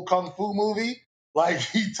an old kung fu movie. Like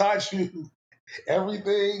he taught you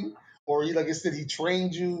everything, or he, like I said, he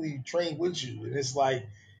trained with you, and it's like,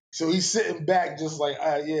 so he's sitting back just like,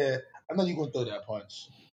 yeah, I know you're gonna throw that punch.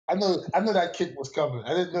 I know that kick was coming.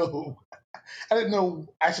 I didn't know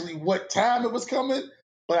actually what time it was coming,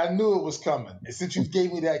 but I knew it was coming. And since you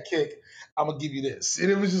gave me that kick, I'm gonna give you this.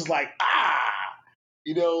 And it was just like,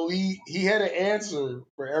 he had an answer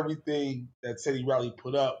for everything that Teddy Riley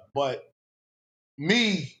put up. But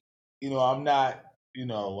me, I'm not,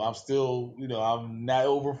 I'm still, I'm not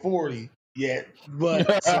over 40 yet.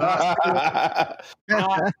 But so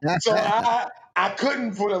I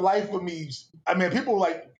couldn't for the life of me. I mean, people were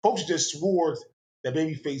like, folks just swore that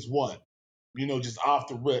Babyface won, just off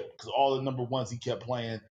the rip because all the number ones he kept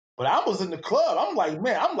playing. But I was in the club. I'm like,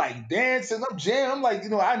 man, I'm like dancing, I'm jamming. I'm like,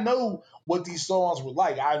 I know what these songs were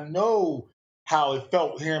like. I know how it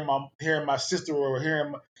felt hearing my sister or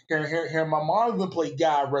hearing my mom even play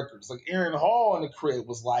guy records. Like Aaron Hall in the crib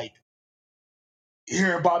was like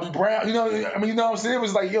hearing Bobby Brown. You know what I'm saying? It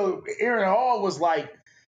was like, yo, Aaron Hall was like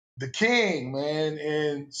the king, man.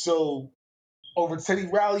 And so over Teddy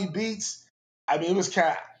Riley beats, I mean, it was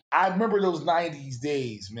kind of. I remember those '90s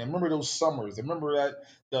days, man. I remember those summers. I remember that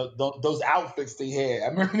those outfits they had. I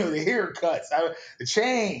remember the haircuts, the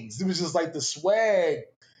chains. It was just like the swag.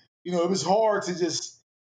 It was hard to just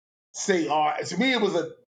say. To me, it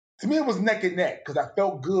was neck and neck because I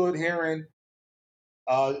felt good hearing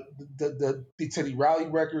the Teddy Riley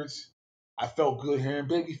records. I felt good hearing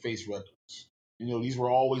Babyface records. These were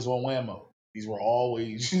always on Whammo. These were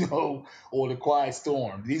always, on The Quiet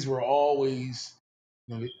Storm. These were always,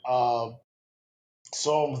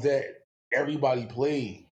 songs that everybody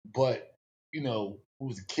played. But, who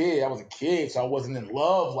was a kid? I was a kid, so I wasn't in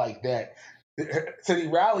love like that. Teddy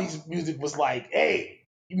Riley's music was like, hey,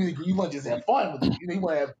 you want to just have fun with it. You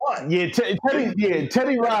want to have fun. Yeah,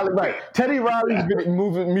 Teddy Riley, right? Teddy Riley's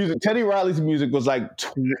music. Teddy Riley's music was like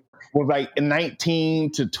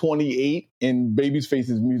 19 to 28, and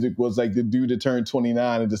Babyface's music was like the dude that turned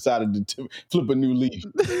 29 and decided to flip a new leaf.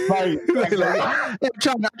 I'm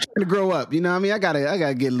trying to grow up. You know what I mean? I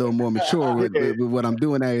gotta get a little more mature with what I'm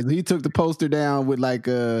doing. He took the poster down with like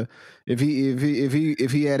if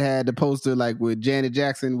he had the poster like with Janet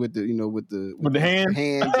Jackson with the with the hands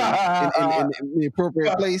in the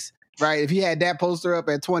appropriate place. Right, if he had that poster up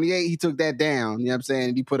at 28, he took that down. You know what I'm saying?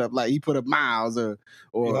 And he put up Miles or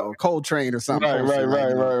Coltrane or something. Right.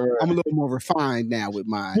 I'm a little more refined now with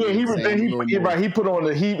mine. Yeah, he put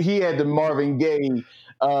on he had the Marvin Gaye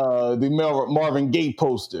Marvin Gaye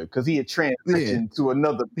poster because he had transitioned to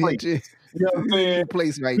another place. You know what I'm saying?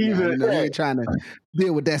 Place right now. He ain't trying to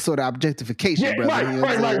deal with that sort of objectification, brother. Right.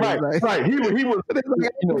 He was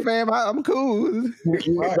like, fam, I'm cool.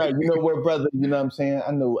 Right. You know what, brother? You know what I'm saying?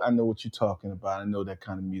 I know what you're talking about. I know that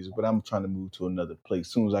kind of music, but I'm trying to move to another place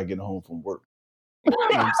as soon as I get home from work. You know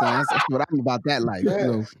what I'm saying? That's what I'm about that life.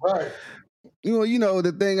 Yeah, right.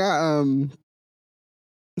 The thing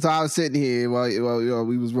so I was sitting here while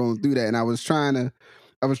we was rolling through that, and I was trying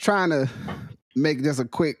to make just a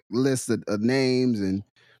quick list of names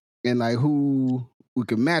and like who we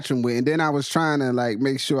could match them with, and then I was trying to like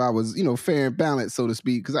make sure I was fair and balanced, so to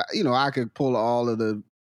speak, because I could pull all of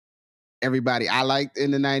everybody I liked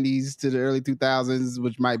in the 90s to the early 2000s,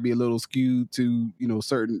 which might be a little skewed to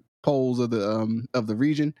certain poles of the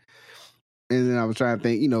region, and then I was trying to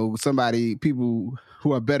think people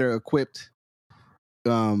who are better equipped.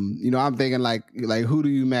 I'm thinking like who do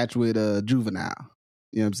you match with Juvenile?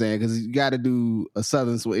 You know what I'm saying? Because you got to do a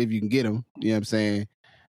Southern swing if you can get them. You know what I'm saying?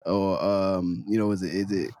 Or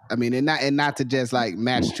is it? I mean, and not to just like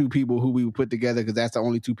match two people who we would put together because that's the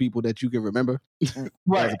only two people that you can remember.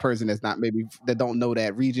 Right. As a person that's not maybe that don't know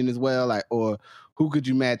that region as well, like or who could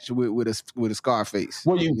you match with a Scarface?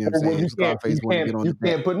 Well, you know what I'm saying? Scarface want to get on you the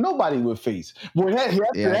can't put nobody with Face. Well, that's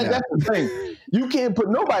the thing. You can't put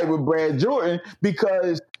nobody with Brad Jordan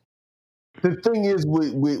because the thing is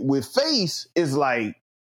with Face is like,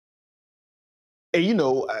 and you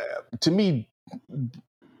know, to me,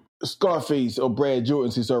 Scarface or Brad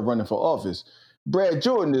Jordan, since started running for office, Brad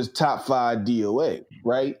Jordan is top 5 DOA,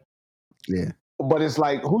 right? Yeah. But it's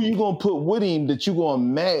like, who you gonna put with him that you gonna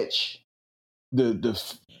match the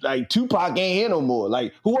like Tupac ain't here no more.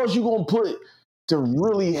 Like, who else you gonna put to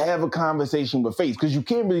really have a conversation with Face? Because you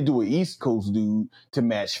can't really do an East Coast dude to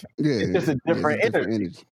match Face. Yeah, it's just a different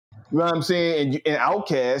energy. You know what I'm saying? And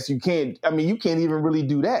Outkast, you can't even really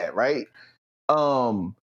do that, right?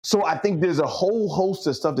 So I think there's a whole host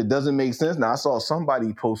of stuff that doesn't make sense. Now, I saw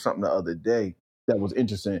somebody post something the other day that was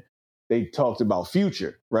interesting. They talked about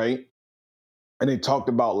Future, right? And they talked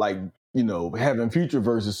about, like, you know, having Future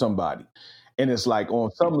versus somebody. And it's like,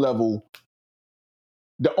 on some level,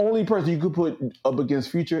 the only person you could put up against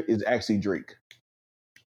Future is actually Drake.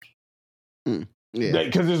 Yeah.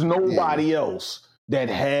 Because there's nobody else that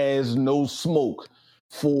has no smoke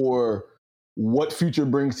for what Future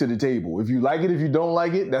brings to the table. If you like it, if you don't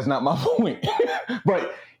like it, that's not my point.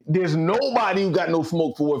 But there's nobody who got no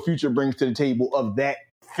smoke for what Future brings to the table of that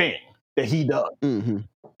thing that he does. Mm-hmm.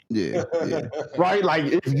 Yeah. Right? Like,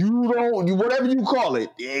 if you don't, whatever you call it,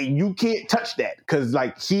 you can't touch that because,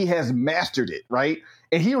 like, he has mastered it, right?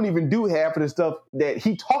 And he don't even do half of the stuff that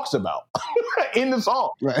he talks about in the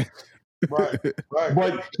song. Right. But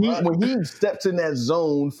when he steps in that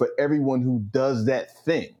zone for everyone who does that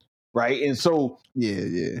thing, right? And so,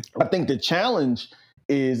 I think the challenge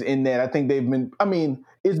is in that I think they've been,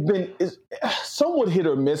 it's somewhat hit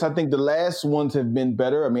or miss. I think the last ones have been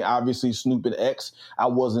better. I mean, obviously Snoop and X, I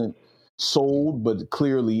wasn't sold, but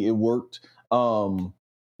clearly it worked. You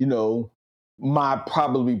know, my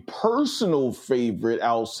probably personal favorite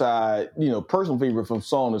outside, personal favorite from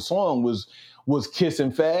song to song was Kiss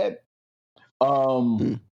and Fab.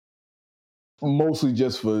 Mostly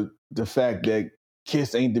just for the fact that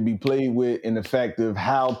Kiss ain't to be played with and the fact of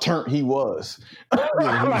how turnt he was.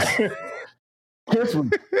 Kiss was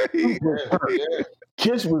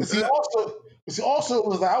Kiss was also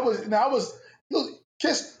was like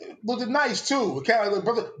Kiss was nice too. Kind of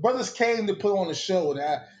like brothers came to put on the show, and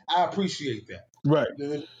I appreciate that. Right.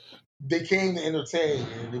 They came to entertain,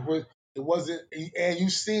 and it wasn't. And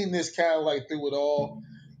you've seen this kind of like through it all.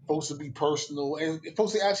 Supposed to be personal, and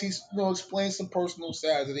supposed to actually explain some personal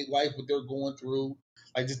sides of their life, what they're going through.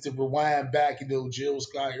 Like, just to rewind back, Jill,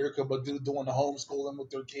 Scott, Erica, but doing the homeschooling with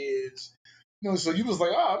their kids. So you was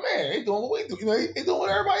like, oh man, they doing what we do. They doing what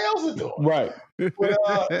everybody else is doing. Right. But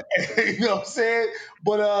you know what I'm saying?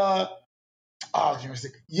 But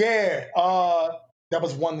that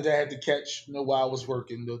was one that I had to catch, while I was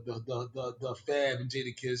working, the Fab and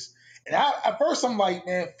Jadakiss. And at first I'm like,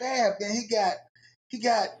 man, Fab, man,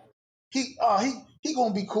 he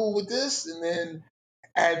gonna be cool with this. And then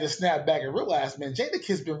I had to snap back and realize, man,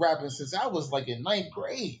 Jadakiss been rapping since I was like in 9th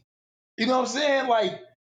grade. You know what I'm saying? Like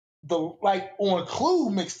on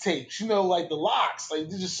Clue mixtapes, like the locks. Like,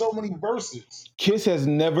 there's just so many verses. Kiss has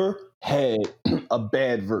never had a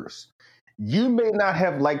bad verse. You may not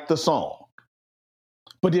have liked the song,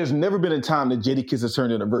 but there's never been a time that Jadakiss has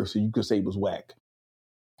turned in a verse that you could say was whack.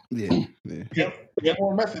 Him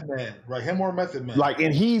or Method Man, right? Him or Method Man. Like,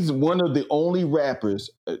 and he's one of the only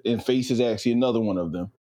rappers, and Face is actually another one of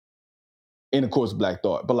them, and of course Black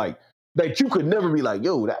Thought. But like you could never be like,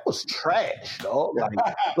 yo, that was trash, dog.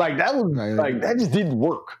 Like that was like that just didn't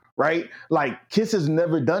work, right? Like, Kiss has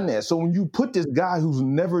never done that. So when you put this guy who's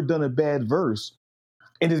never done a bad verse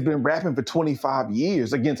and has been rapping for 25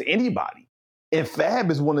 years against anybody, and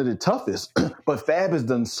Fab is one of the toughest, but Fab has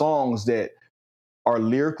done songs that are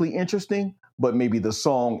lyrically interesting, but maybe the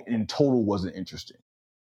song in total wasn't interesting.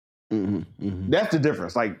 That's the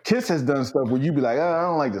difference. Like, Kiss has done stuff where you be like, oh, I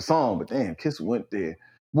don't like the song, but damn, Kiss went there.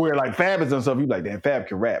 Where like Fab has done stuff, you be like, damn, Fab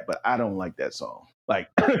can rap, but I don't like that song. Like,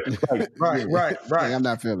 right. Like, I'm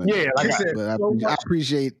not feeling it. Yeah, like I said, I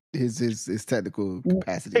appreciate his technical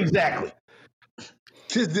capacity. Exactly.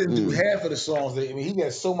 Kiss didn't do half of the songs. He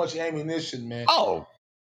got so much ammunition, man. Oh,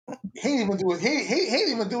 he didn't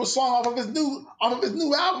even do a song off of his new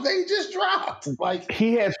album that he just dropped. Like,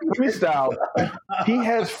 he has freestyles. He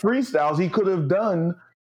has freestyles he could have done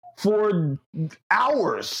for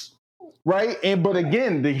hours, right? But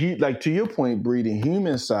again, to your point, Bree, the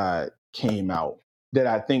human side came out that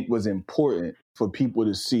I think was important for people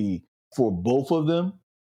to see for both of them.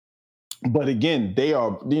 But again, they've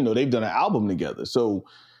done an album together, so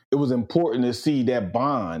it was important to see that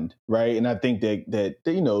bond, right? And I think that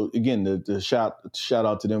you know, again, the shout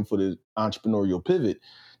out to them for the entrepreneurial pivot.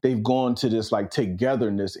 They've gone to this like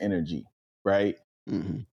togetherness energy, right?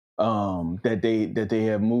 Mm-hmm. That they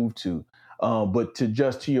have moved to. But to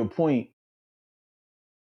your point,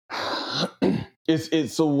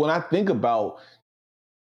 it's so when I think about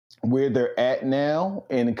where they're at now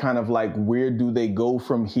and kind of like where do they go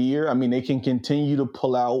from here? I mean, they can continue to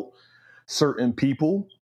pull out certain people.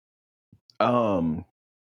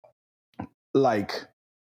 Like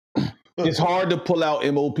it's hard to pull out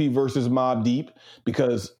MOP versus Mobb Deep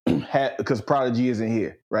because Prodigy isn't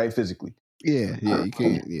here, right? Physically. Yeah, you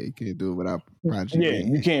can't do it without Prodigy. Yeah,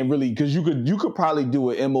 you can't really, because you could probably do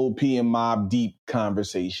an MOP and Mobb Deep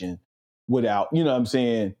conversation without, you know what I'm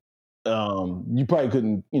saying? You probably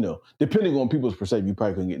couldn't, you know, depending on people's perspective, you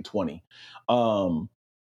probably couldn't get 20.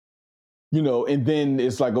 You know, and then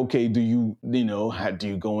it's like, okay, do you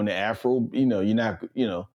go into Afro? You know, you're not, you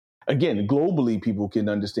know, again, globally, people can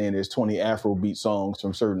understand there's 20 Afrobeat songs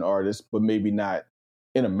from certain artists, but maybe not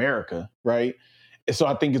in America, right? And so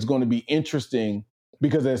I think it's going to be interesting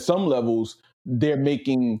because at some levels, they're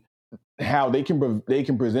making how they can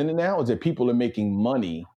present it now is that people are making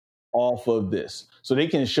money off of this. So they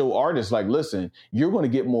can show artists like, listen, you're going to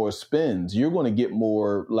get more spins. You're going to get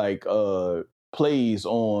more like plays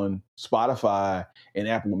on Spotify and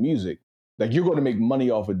Apple Music. Like you're going to make money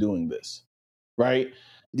off of doing this, right?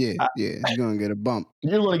 Yeah. You're going to get a bump.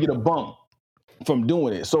 You're going to get a bump from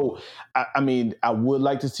doing it. So, I mean, I would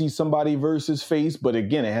like to see somebody versus Face, but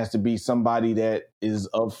again, it has to be somebody that is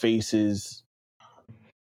of Face's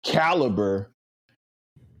caliber.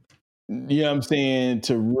 You know what I'm saying?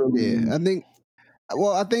 To really, yeah, I think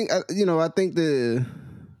the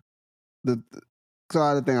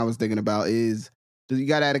other thing I was thinking about is you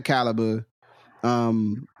got to add a caliber.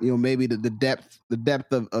 You know, maybe the depth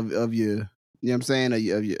of your, you know what I'm saying,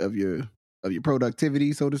 of your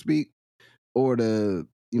productivity, so to speak, or the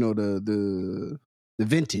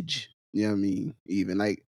vintage. You know what I mean? Even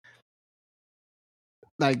like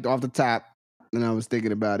off the top, and I was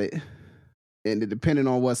thinking about it, and depending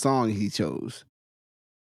on what song he chose,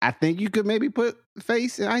 I think you could maybe put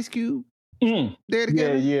Face and Ice Cube there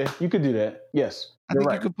together. Yeah, you could do that. Yes, I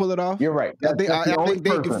think you could pull it off. You're right. I think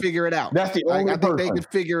they could figure it out. That's the only person. I think they could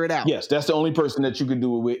figure it out. Yes, that's the only person that you could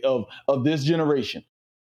do it with of this generation.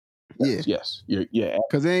 Yes. Yeah.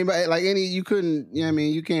 Because anybody you couldn't. You know what I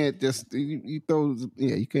mean, you can't just you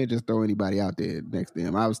can't just throw anybody out there next to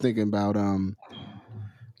him. I was thinking about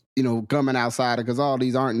you know, coming outside because all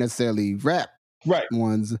these aren't necessarily rap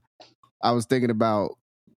ones. I was thinking about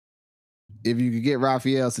if you could get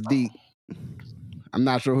Raphael Sadiq. I'm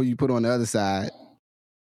not sure who you put on the other side,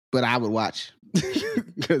 but I would watch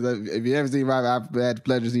because if you ever seen Raphael, I've had the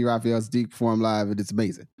pleasure to see Raphael Sadiq perform live, and it's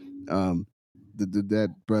amazing.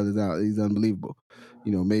 That brother's out; he's unbelievable.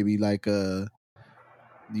 You know, maybe like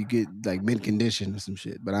you get like Mint Condition or some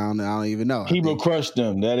shit, but I don't even know. He will crush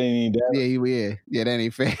them. That ain't that. Yeah, that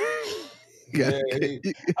ain't fair.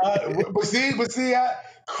 But see,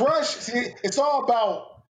 Crush. See, it's all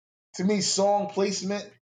about, to me, song placement.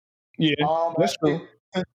 Yeah, that's true.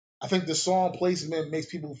 I think the song placement makes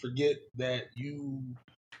people forget that you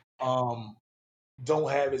don't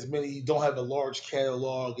have a large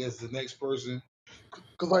catalog as the next person.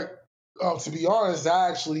 Because, like, to be honest,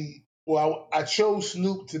 I chose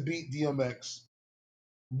Snoop to beat DMX,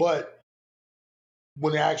 but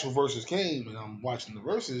when the actual verses came and I'm watching the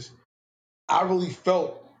verses, I really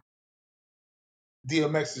felt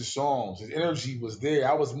DMX's songs. His energy was there.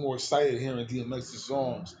 I was more excited hearing DMX's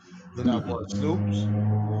songs than I was Snoop's.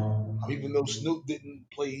 Even though Snoop didn't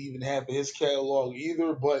play even half of his catalog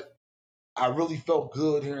either, but I really felt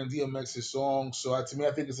good hearing DMX's songs. So to me,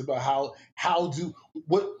 I think it's about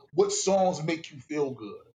what songs make you feel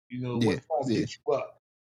good. You know, what songs get you up.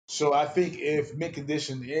 So I think if Mint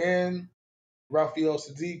Condition and Raphael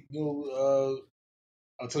Sadiq,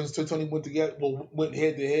 Tony went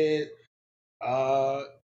head to head.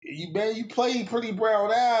 You play Pretty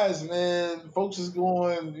Brown Eyes, man. Folks is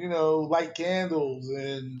going, light candles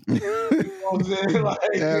and you know what I'm saying? Like,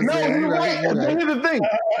 you're right. Here's the thing.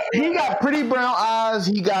 He got Pretty Brown Eyes.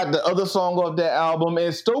 He got the other song off that album,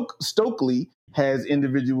 and Stokely has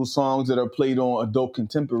individual songs that are played on adult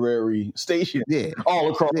contemporary stations all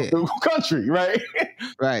across the country, right?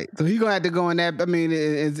 Right. So he's gonna have to go in that. I mean,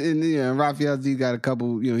 Raphael Z got a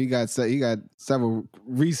couple. He got several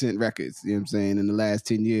recent records. You know what I'm saying, in the last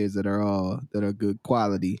 10 years that are good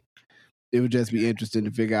quality. It would just be interesting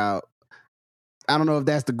to figure out I don't know if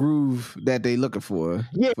that's the groove that they looking for.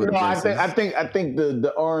 Yeah, for the verses. I think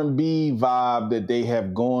the R&B vibe that they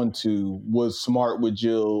have gone to was smart with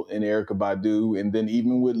Jill and Erykah Badu, and then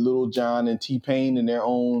even with Lil Jon and T-Pain in their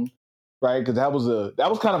own right, because that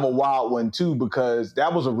was kind of a wild one too, because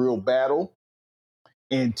that was a real battle,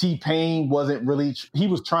 and T-Pain wasn't really he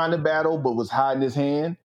was trying to battle but was hiding his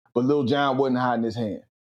hand, but Lil Jon wasn't hiding his hand.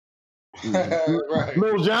 Right.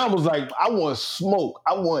 Lil Jon was like, I want smoke.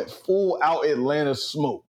 I want full out Atlanta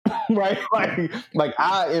smoke. Right? Like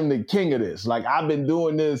I am the king of this. Like I've been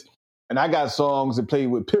doing this, and I got songs that play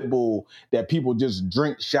with Pitbull that people just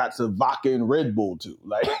drink shots of vodka and Red Bull to.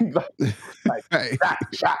 Like Right.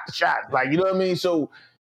 shot. Like, you know what I mean? So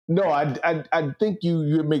no, I think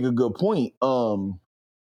you make a good point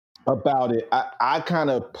about it. I kind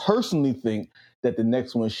of personally think that the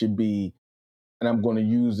next one should be, and I'm going to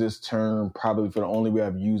use this term probably for the only way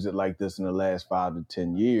I've used it like this in the last 5 to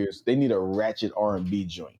 10 years. They need a ratchet R&B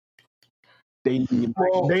joint. They need.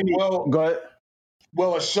 Go ahead.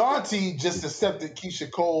 Well, Ashanti just accepted Keisha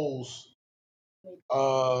Cole's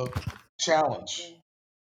challenge.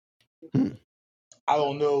 I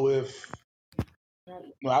don't know if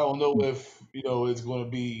it's going to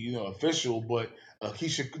be official, but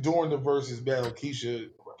Keisha during the versus battle, Keisha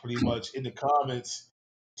pretty much in the comments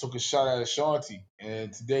took a shot at Ashanti,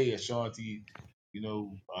 and today Ashanti,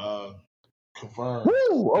 confirmed.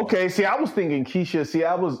 Woo! Okay. See, I was thinking Keisha. See,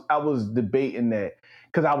 I was debating that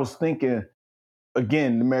because I was thinking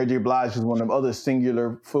again, the Mary J. Blige is one of them other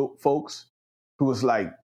singular folks who was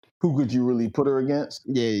like, who could you really put her against?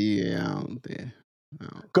 Yeah. Who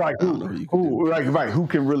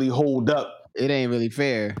can really hold up? It ain't really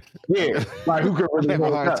fair. Yeah, like who can really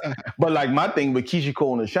hold up? But like my thing with Keisha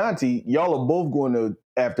Cole and Ashanti, y'all are both going to,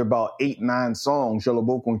 after about 8-9 songs, y'all are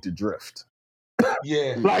both going to drift.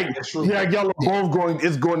 Yeah, that's true. Yeah, y'all are both going.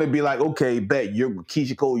 It's going to be like, okay, bet you're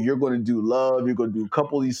Keisha Cole. You're going to do Love. You're going to do a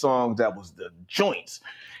couple of these songs that was the joints,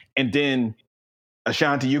 and then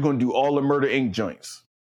Ashanti, you're going to do all the Murder Inc. joints,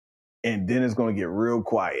 and then it's going to get real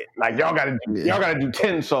quiet. Like y'all got to do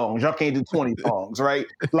 10 songs. Y'all can't do 20 songs, right?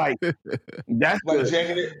 Like that's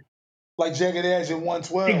like Jagged Edge in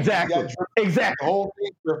 112. Exactly. The whole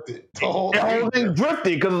thing drifted. The whole thing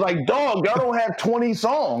drifted because it's like, dog, y'all don't have 20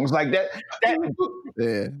 songs like that.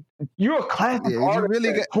 Yeah, you're a classic artist. You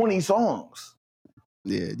really got 20 songs.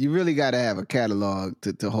 Yeah, you really got to have a catalog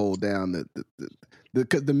to hold down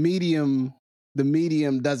the medium. The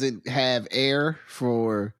medium doesn't have air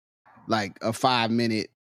for like a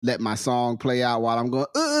 5-minute. Let my song play out while I'm going.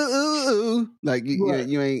 Like you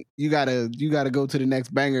gotta go to the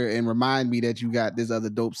next banger and remind me that you got this other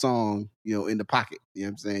dope song, in the pocket. You know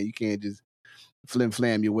what I'm saying? You can't just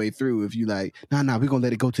flam your way through. If you like, we're gonna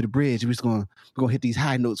let it go to the bridge. We're gonna hit these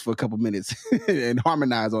high notes for a couple minutes and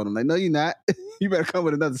harmonize on them. Like, no, you're not. You better come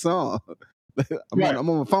with another song. I'm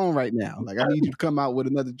on my phone right now. Like, I need you to come out with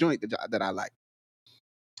another joint that I like.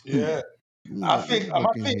 Yeah, I think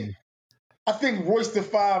Royce the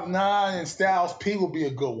 5'9" and Styles P will be a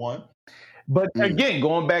good one. But again,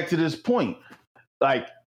 going back to this point, like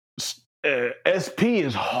SP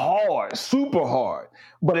is hard, super hard.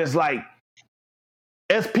 But it's like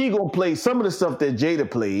SP gonna play some of the stuff that Jada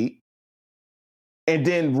played, and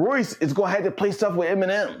then Royce is gonna have to play stuff with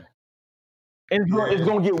Eminem, and it's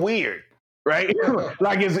gonna get weird, right?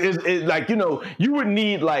 Like it's like you would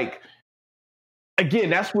need like. Again,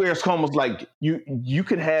 that's where it's almost like you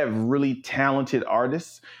could have really talented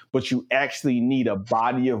artists, but you actually need a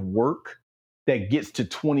body of work that gets to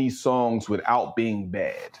 20 songs without being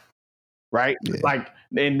bad, right? Yeah. Like,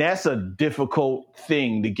 and that's a difficult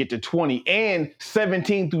thing to get to 20. And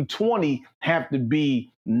 17 through 20 have to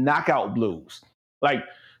be knockout blues. Like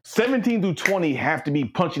 17 through 20 have to be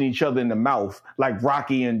punching each other in the mouth like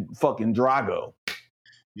Rocky and fucking Drago.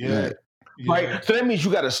 Yeah. Yeah. Right, so that means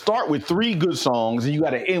you got to start with 3 good songs and you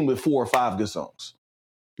got to end with 4 or 5 good songs.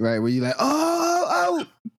 Right, where you like,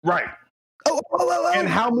 right, and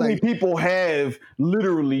how many people have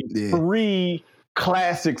literally 3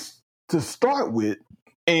 classics to start with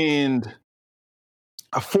and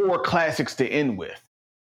 4 classics to end with,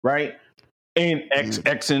 right? And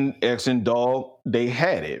X and Dog, they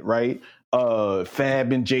had it, right?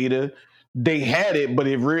 Fab and Jada, they had it, but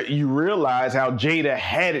you realize how Jada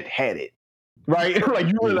had it. Right? Like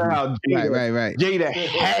you realize how Jada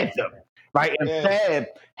had them. Right? And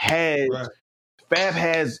Fab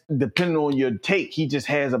has, depending on your take, he just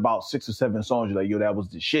has about 6 or 7 songs. You're like, yo, that was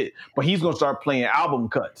the shit. But he's gonna start playing album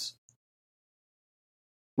cuts.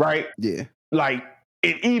 Right? Yeah. Like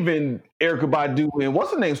even Erykah Badu and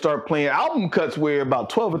what's her name start playing album cuts where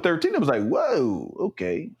about 12 or 13, it was like, whoa,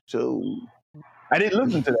 okay. So I didn't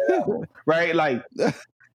listen to that album, right? Like,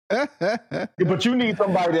 but you need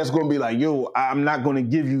somebody that's going to be like, yo, I'm not going to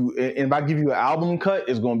give you, and if I give you an album cut,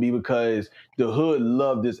 it's going to be because the hood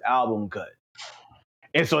loved this album cut.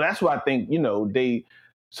 And so that's why I think,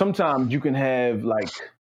 sometimes you can have like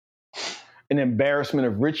an embarrassment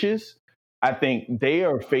of riches. I think they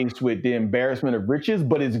are faced with the embarrassment of riches,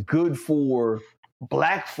 but it's good for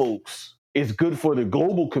Black folks. It's good for the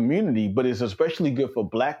global community, but it's especially good for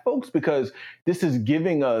Black folks because this is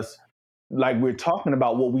giving us, like we're talking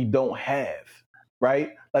about, what we don't have,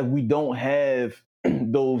 right? Like we don't have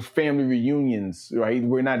those family reunions, right?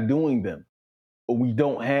 We're not doing them. Or we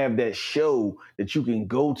don't have that show that you can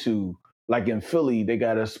go to. Like in Philly, they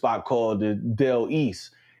got a spot called the Del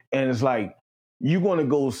East. And it's like, you're going to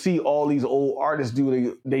go see all these old artists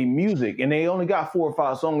do their music, and they only got 4 or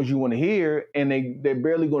 5 songs you want to hear, and they're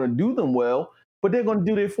barely going to do them well, but they're going to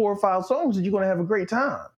do their 4 or 5 songs, and you're going to have a great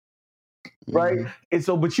time, right? Mm-hmm. And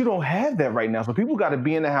so, but you don't have that right now. So people got to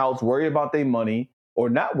be in the house, worry about their money, or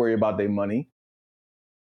not worry about their money,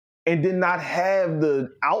 and then not have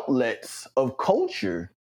the outlets of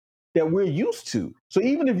culture that we're used to. So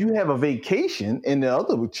even if you have a vacation, and the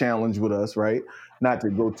other challenge with us, right, not to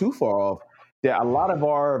go too far off, that a lot of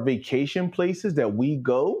our vacation places that we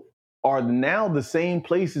go are now the same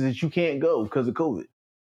places that you can't go because of COVID.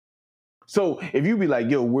 So if you be like,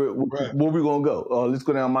 yo, where we going to go? Oh, let's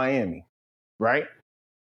go down Miami, right?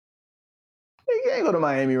 You can't go to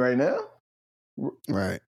Miami right now.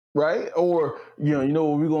 Right. Right? Or, you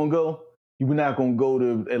know where we're going to go? We're not going to go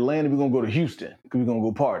to Atlanta. We're going to go to Houston because we're going to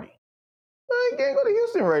go party. I can't go to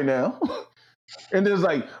Houston right now. And there's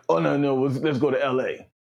like, oh, no, let's go to LA.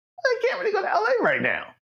 I can't really go to LA right now.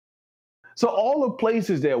 So all the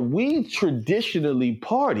places that we traditionally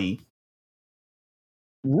party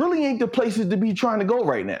really ain't the places to be trying to go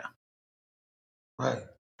right now. Right.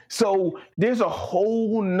 So there's a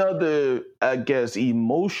whole nother, I guess,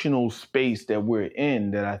 emotional space that we're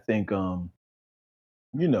in that I think,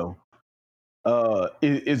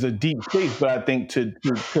 is a deep space. But I think to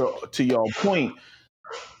your point,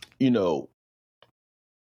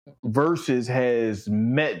 Verzuz has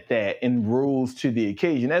met that and rose to the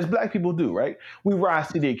occasion, as Black people do, right? We rise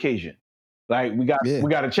to the occasion. Like we got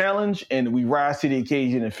a challenge, and we rise to the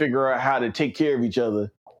occasion and figure out how to take care of each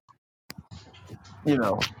other.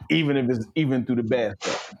 Even if it's even through the bad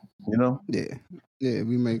stuff. Yeah,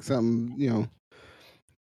 we make something.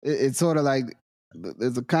 It's sort of like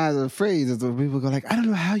there's a kind of phrase that people go like, I don't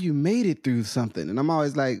know how you made it through something, and I'm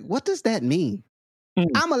always like, what does that mean?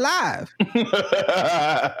 I'm alive. I'm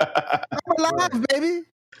alive, baby.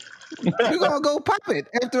 We're gonna go pop it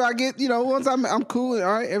after I get, once I'm cool.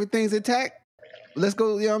 All right, everything's intact. Let's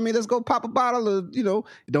go. Let's go pop a bottle of, it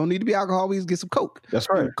don't need to be alcohol. We just get some Coke. That's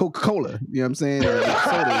right. Coca-Cola. You know what I'm saying?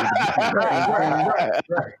 Soda. Right.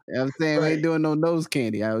 You know what I'm saying? We ain't doing no nose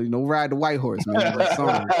candy. Ride the white horse, man. That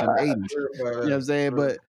song from the 80s. You know what I'm saying?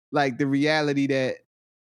 But like the reality that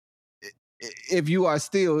if you're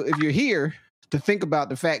here to think about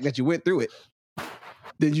the fact that you went through it,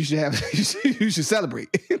 then you should celebrate.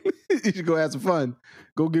 You should go have some fun.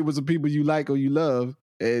 Go get with some people you like or you love,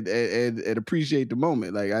 and appreciate the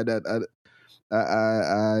moment. Like the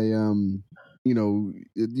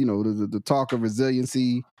talk of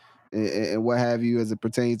resiliency and what have you as it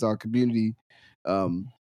pertains to our community,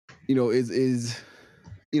 is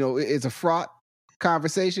it's a fraught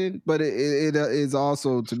conversation, but it is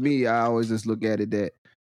also, to me, I always just look at it that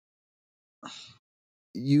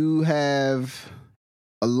you have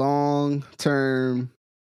a long-term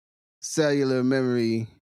cellular memory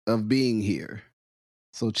of being here.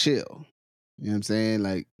 So chill. You know what I'm saying?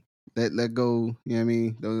 Like, let go, you know what I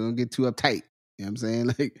mean? Don't get too uptight. You know what I'm saying?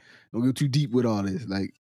 Like, don't go too deep with all this.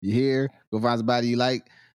 Like, you're here, go find somebody you like.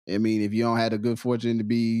 I mean, if you don't have the good fortune to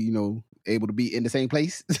be, able to be in the same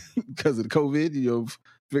place because of the COVID,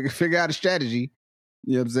 figure out a strategy.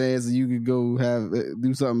 You know what I'm saying? So you could go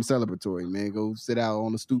do something celebratory, man. Go sit out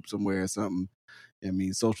on the stoop somewhere or something. I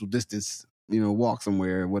mean, social distance, walk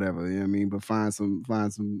somewhere or whatever. You know what I mean? But find some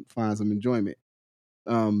enjoyment.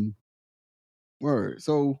 Word.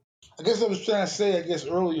 So I guess I was trying to say,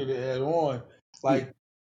 earlier to add on,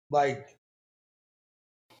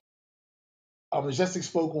 Majestic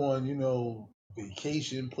spoke on,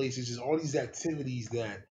 vacation places, just all these activities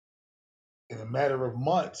that in a matter of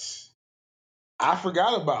months I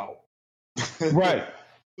forgot about. Right.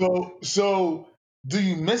 So do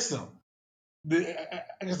you miss them? I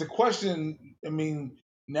guess the question,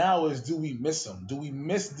 now is, do we miss them? Do we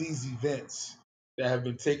miss these events that have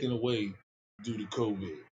been taken away due to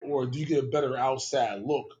COVID? Or do you get a better outside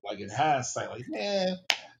look, like in hindsight, like, man,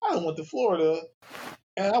 I don't went to Florida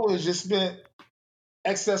and I would have just spent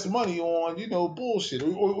excess money on, bullshit.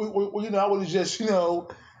 Or I would have just,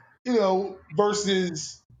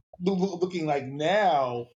 versus looking like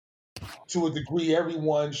now, to a degree,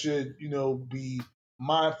 everyone should, be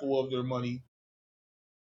mindful of their money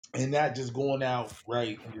and not just going out,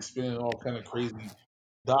 right, and just spending all kind of crazy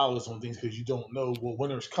dollars on things because you don't know. Well,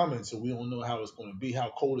 winter's coming, so we don't know how it's going to be,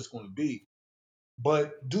 how cold it's going to be.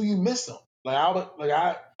 But do you miss them?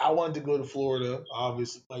 I wanted to go to Florida,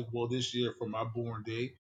 obviously, this year for my born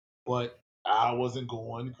day, but I wasn't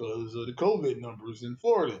going because of the COVID numbers in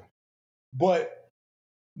Florida. But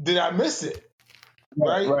did I miss it?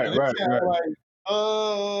 Right. And it's kind of like,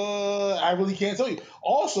 I really can't tell you.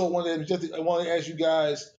 Also, I wanted to ask you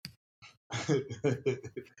guys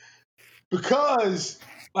because,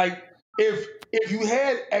 if you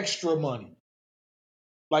had extra money,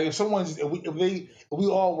 like if we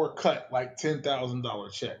all were cut like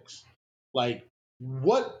 $10,000 checks, like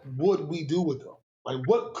what would we do with them? Like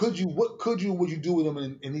would you do with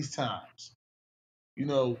them in these times?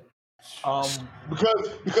 Because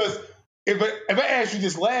if I asked you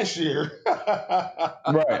this last year,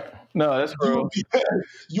 right? No, that's true.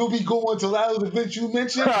 You'll be going to a lot of the events you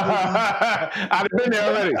mentioned. I'd have been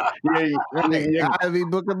there already. I'd be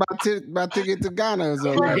booking my ticket to Ghana or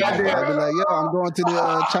something. I'd be like, yo, I'm going to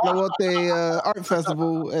the Chalawote Art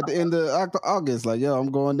Festival at the end of August. Like, yo, I'm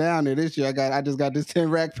going down there this year. I just got this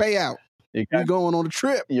 10-rack payout. We going on a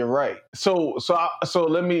trip. You're right. So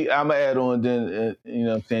let me. I'm gonna add on. Then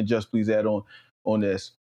what I'm saying, just please add on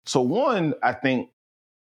this. So one, I think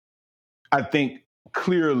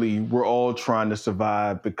clearly we're all trying to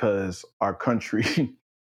survive because our country,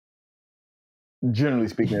 generally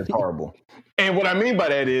speaking, is horrible. And what I mean by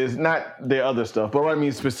that is not the other stuff, but what I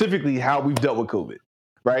mean specifically how we've dealt with COVID.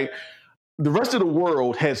 Right. The rest of the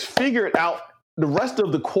world has figured out. The rest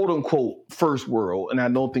of the quote unquote first world, and I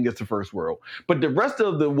don't think it's the first world, but the rest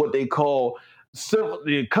of what they call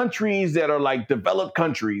the countries that are like developed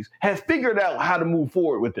countries have figured out how to move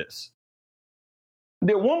forward with this.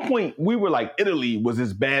 At one point, we were like, Italy was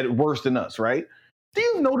as bad, worse than us, right? Do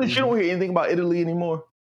you notice you don't hear anything about Italy anymore?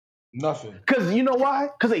 Nothing. Because you know why?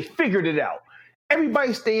 Because they figured it out.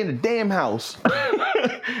 Everybody stay in the damn house.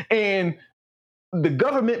 And the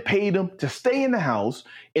government paid them to stay in the house,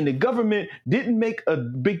 and the government didn't make a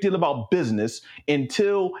big deal about business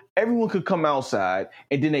until everyone could come outside,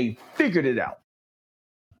 and then they figured it out.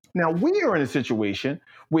 Now, we are in a situation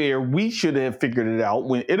where we should have figured it out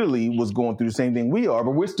when Italy was going through the same thing we are,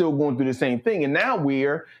 but we're still going through the same thing, and now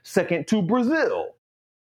we're second to Brazil,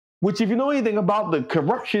 which if you know anything about the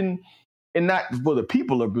corruption, and not for the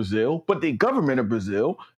people of Brazil, but the government of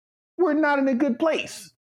Brazil, we're not in a good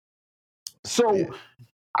place. So,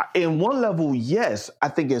 in one level, yes, I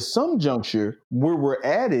think at some juncture, where we're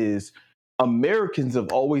at is Americans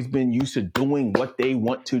have always been used to doing what they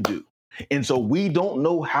want to do. And so we don't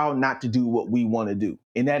know how not to do what we want to do.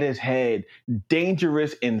 And that has had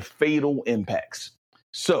dangerous and fatal impacts.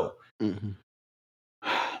 So, and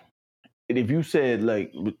if you said,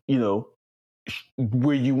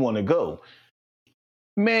 where you want to go,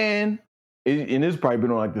 man, and it's probably been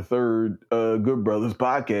on like the third Good Brothers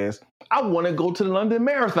podcast, I want to go to the London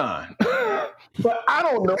Marathon. But I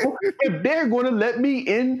don't know if they're going to let me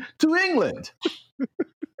into England.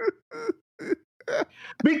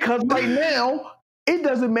 Because right now, it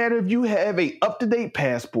doesn't matter if you have a up-to-date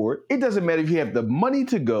passport. It doesn't matter if you have the money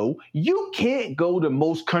to go. You can't go to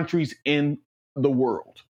most countries in the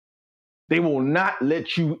world. They will not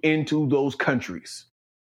let you into those countries.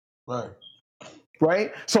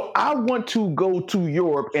 Right? So I want to go to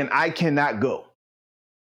Europe and I cannot go.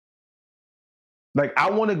 Like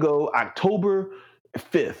I want to go October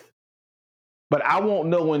 5th, but I won't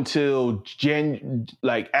know until in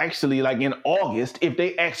August if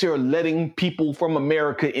they actually are letting people from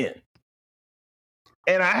America in.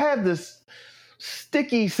 And I have this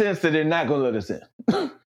sticky sense that they're not going to let us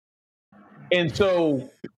in. And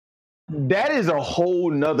so that is a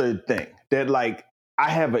whole nother thing that I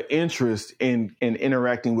have an interest in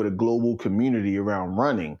interacting with a global community around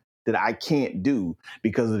running that I can't do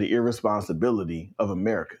because of the irresponsibility of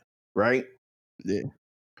America, right? Yeah.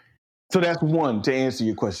 So that's one to answer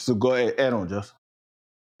your question. So go ahead, add on, Justin.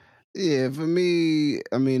 Yeah, for me,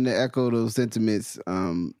 I mean, to echo those sentiments,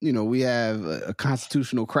 we have a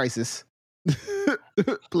constitutional crisis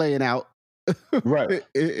playing out. Right.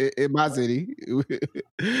 in my city.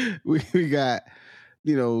 we got,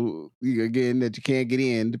 again, that you can't get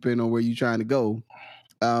in depending on where you're trying to go.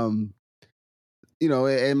 And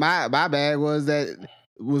my bad was that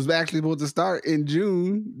was actually supposed to start in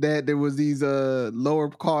June, that there was these lower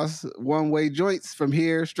cost one-way joints from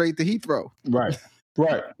here straight to Heathrow. Right.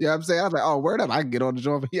 Right. You know what I'm saying? I was like, oh, word up. I can get on the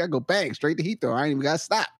joint from here. I go bang, straight to Heathrow. I ain't even got to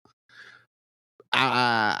stop.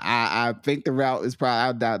 I think the route is probably,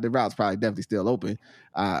 I doubt the route's probably definitely still open.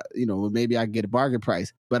 Maybe I can get a bargain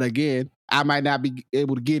price. But again, I might not be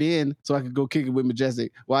able to get in so I could go kick it with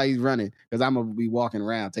Majestic while he's running because I'm going to be walking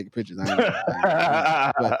around taking pictures. But, you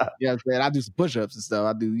know what I'm saying? I do some push-ups and stuff.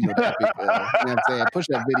 I do, the epic, you know what I'm saying,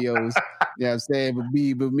 push-up videos. You know what I'm saying?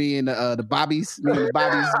 But me and the Bobbies,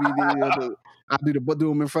 I do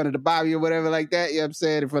them in front of the Bobby or whatever like that. You know what I'm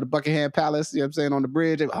saying? In front of Buckingham Palace. You know what I'm saying? On the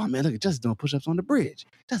bridge. Oh man, look at Justice doing push-ups on the bridge.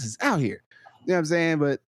 Justice out here. You know what I'm saying?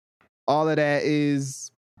 But all of that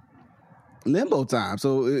is limbo time.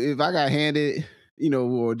 So if I got handed,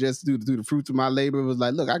 or just through the fruits of my labor, it was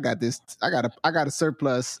like, look, I got this. I got a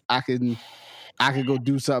surplus. I could go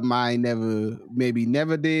do something I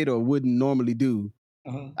never did or wouldn't normally do.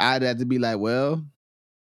 Mm-hmm. I'd have to be like, well,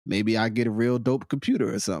 maybe I get a real dope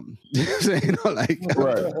computer or something. You know what I'm saying?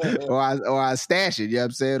 Right. or I stash it, you know what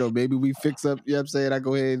I'm saying? Or maybe we fix up, you know what I'm saying? I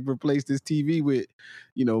go ahead and replace this TV with,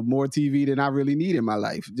 more TV than I really need in my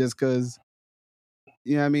life. Just because,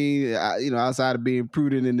 you know what I mean? Outside of being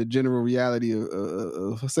prudent in the general reality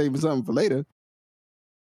of saving something for later,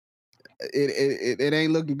 it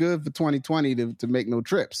ain't looking good for 2020 to make no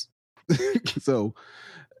trips. So,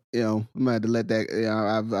 I'm gonna have to let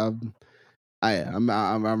that,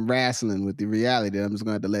 I'm wrestling with the reality that I'm just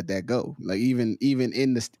gonna have to let that go. Like even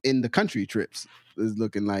in the country trips is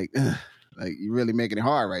looking like you're really making it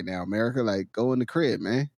hard right now, America. Like go in the crib,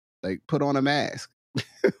 man. Like put on a mask,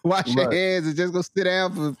 wash your hands, and just go sit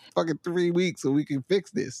down for fucking 3 weeks so we can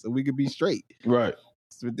fix this, so we can be straight. Right.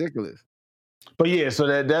 It's ridiculous. But yeah, so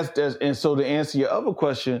that's and so to answer your other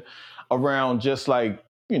question around just like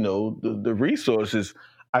the resources,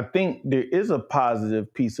 I think there is a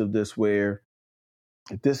positive piece of this where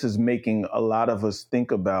this is making a lot of us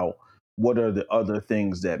think about what are the other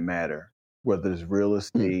things that matter, whether it's real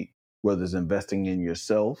estate, whether it's investing in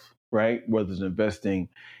yourself, right? Whether it's investing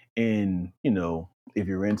in, if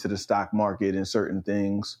you're into the stock market and certain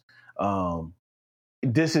things.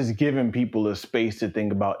 This is giving people a space to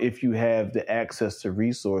think about if you have the access to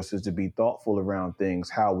resources to be thoughtful around things,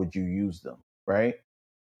 how would you use them, right?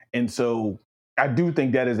 And so I do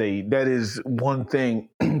think that is one thing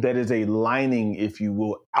that is a lining, if you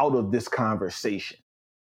will, out of this conversation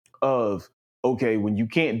of, okay, when you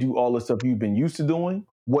can't do all the stuff you've been used to doing,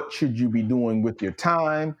 what should you be doing with your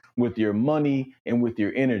time, with your money, and with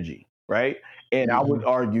your energy, right? And I would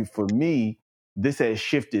argue for me, this has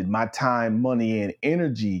shifted my time, money, and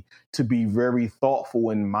energy to be very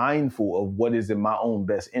thoughtful and mindful of what is in my own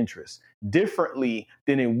best interest, differently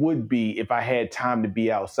than it would be if I had time to be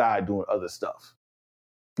outside doing other stuff,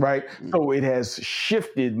 right? So it has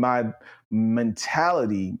shifted my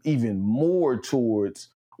mentality even more towards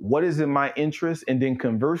what is in my interest, and then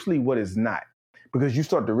conversely, what is not. Because you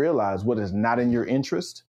start to realize what is not in your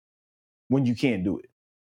interest when you can't do it.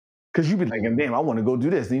 Because you'd be like, damn, I want to go do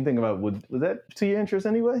this. And you think about, was that to your interest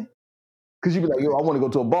anyway? Because you'd be like, yo, I want to go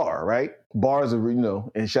to a bar, right? Bars are,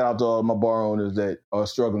 and shout out to all my bar owners that are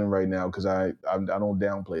struggling right now, because I don't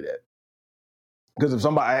downplay that. Because if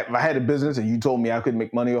I had a business and you told me I couldn't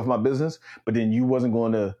make money off my business, but then you wasn't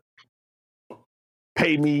going to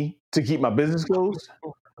pay me to keep my business closed,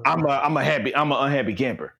 I'm an unhappy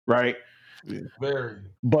camper, right? Yeah. Very.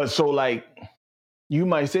 But so like, you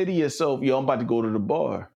might say to yourself, yo, I'm about to go to the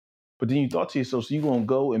bar. But then you thought to yourself, so you're going to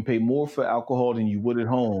go and pay more for alcohol than you would at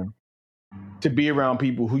home to be around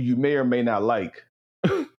people who you may or may not like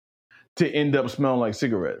to end up smelling like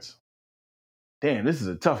cigarettes. Damn, this is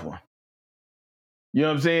a tough one. You know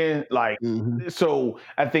what I'm saying? Like, So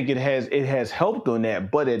I think it has helped on that.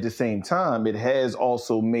 But at the same time, it has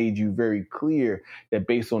also made you very clear that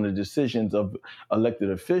based on the decisions of elected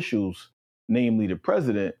officials, namely the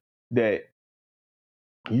president, that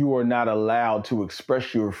you are not allowed to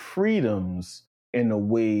express your freedoms in the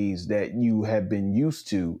ways that you have been used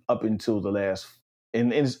to up until the last,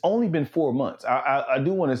 and it's only been 4 months. I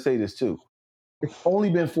do want to say this too. It's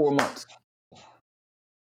only been 4 months.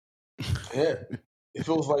 Yeah. It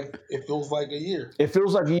feels like a year. It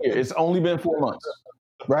feels like a year. It's only been 4 months,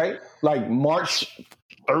 right? Like March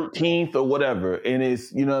 13th or whatever. And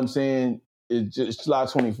it's, you know what I'm saying? It's just July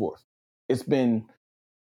 24th. It's been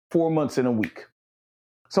 4 months and a week.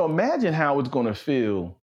 So imagine how it's going to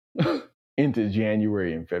feel into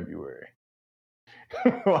January and February.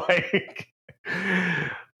 Like,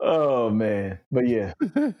 oh man. But yeah.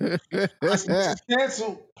 Christmas is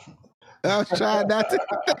canceled. I was trying not to.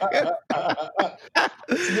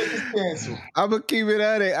 I'm gonna keep it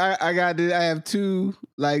at it. I have two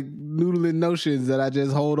like noodling notions that I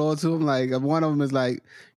just hold on to. Them. Like one of them is like,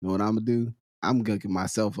 you know what I'm gonna do? I'm gonna give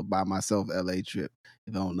myself a by myself LA trip.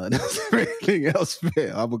 If I don't know else, anything else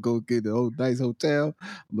fail, I'm gonna go get a nice hotel.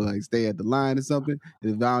 I'm gonna like stay at the line or something.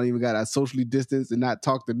 And if I don't even got to socially distance and not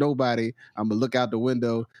talk to nobody, I'm gonna look out the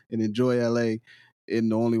window and enjoy LA in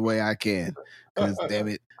the only way I can. Because damn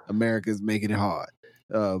it, America's making it hard.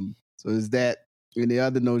 So is that, and the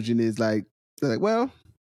other notion is like, well,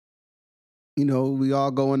 we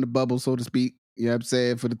all go in the bubble, so to speak. You know what I'm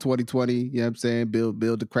saying? For the 2020, you know what I'm saying? Build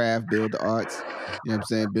the craft, build the arts, you know what I'm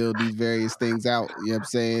saying? Build these various things out, you know what I'm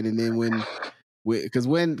saying? And then when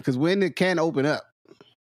it can open up,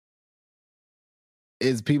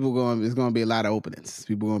 it's gonna be a lot of openings.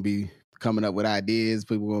 People gonna be coming up with ideas,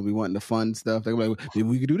 people gonna be wanting the fun stuff. They're like, maybe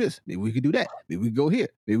we could do this, maybe we could do that, maybe we could go here,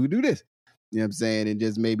 maybe we do this. You know what I'm saying? And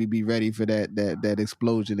just maybe be ready for that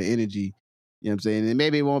explosion of energy. You know what I'm saying? And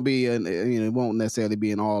maybe it won't be it won't necessarily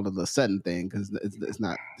be an all of a sudden thing, because it's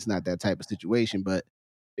not that type of situation, but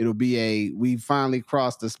it'll be we finally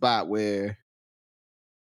crossed the spot where,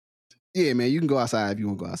 yeah, man, you can go outside if you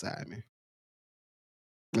want to go outside, man.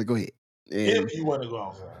 Like, go ahead. And if you want to go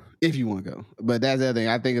outside. If you want to go. But that's the other thing.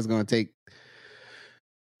 I think it's going to take,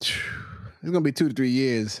 it's going to be 2 to 3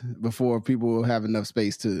 years before people will have enough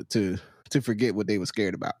space to forget what they were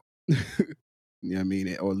scared about. You know what I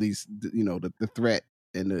mean? Or at least, the threat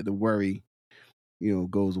and the worry,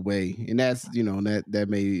 goes away. And that's,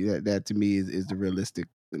 that to me is the realistic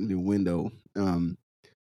window.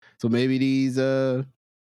 So maybe these, bringing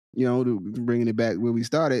it back where we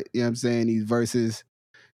started, you know what I'm saying? These verses,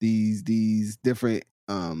 these different,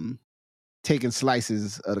 taking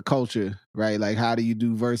slices of the culture, right? Like, how do you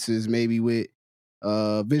do verses maybe with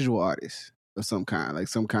visual artists of some kind, like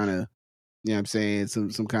some kind of, you know what I'm saying, some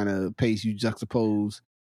kind of pace you juxtapose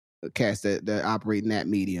cats that operate in that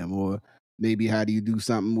medium, or maybe how do you do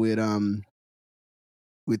something with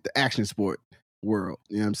the action sport world,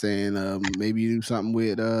 you know what I'm saying? Maybe you do something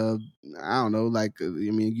with I don't know, like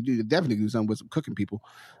you definitely do something with some cooking people,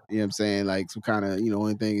 you know what I'm saying, like some kind of,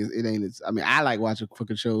 only thing is it ain't, I like watching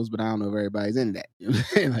cooking shows, but I don't know if everybody's into that, you know what I'm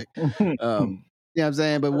saying? Like you know what I'm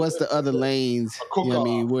saying, but what's the other lanes, you know what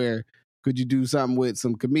I mean, where could you do something with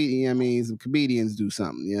some comedian, some comedians do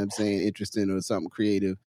something, you know what I'm saying, interesting or something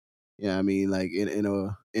creative, you know what I mean, like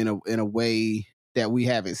in a way that we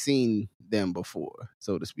haven't seen them before,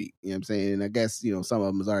 so to speak. You know what I'm saying? And I guess, some of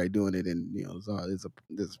them is already doing it, and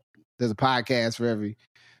there's a podcast for every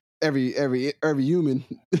human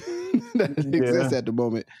that exists at the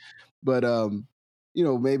moment. But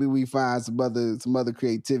maybe we find some other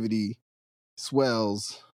creativity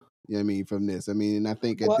swells, you know what I mean, from this. I mean, and I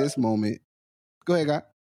think at this moment, go ahead, guy.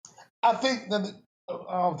 I think that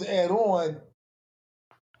to add on,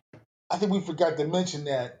 I think we forgot to mention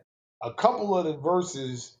that a couple of the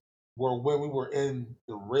verses were when we were in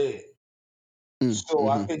the red. So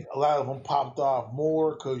I think a lot of them popped off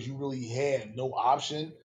more because you really had no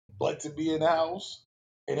option but to be in the house,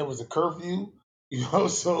 and it was a curfew,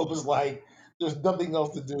 So it was like there's nothing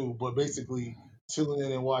else to do but basically tune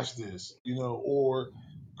in and watch this, or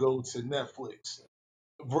go to Netflix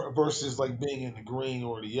versus like being in the green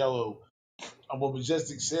or the yellow. What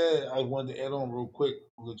Majestic said, I wanted to add on real quick,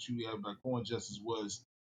 I'll let you add back on, Justice, was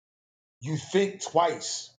you think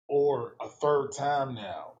twice or a third time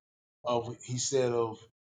now he said, of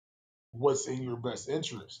what's in your best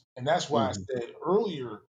interest. And that's why I said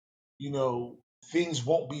earlier, things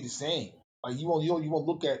won't be the same. Like you won't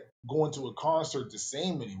look at going to a concert the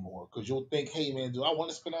same anymore, because you'll think, hey man, do I want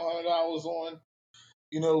to spend $100 on,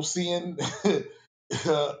 seeing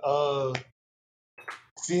uh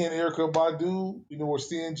seeing Erykah Badu, or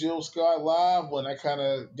seeing Jill Scott live, when I kind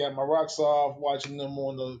of got my rocks off watching them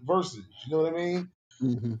on the Verzuz. You know what I mean?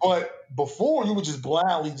 But before, you would just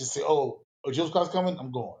blindly just say, oh, Jill Scott's coming,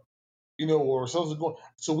 I'm going. Or something's going.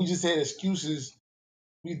 So we just had excuses,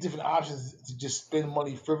 we had different options to just spend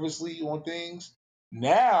money frivolously on things.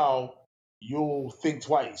 Now you'll think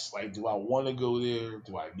twice. Like, do I want to go there?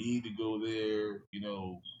 Do I need to go there?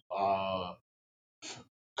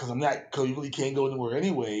 Because you really can't go anywhere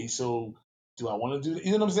anyway. So do I want to do?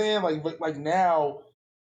 You know what I'm saying? Like now,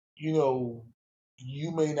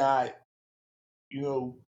 you may not,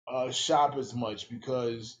 shop as much,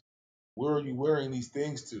 because where are you wearing these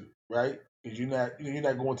things to, right? Because you're not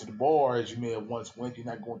going to the bar as you may have once went. You're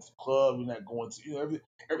not going to the club. You're not going to,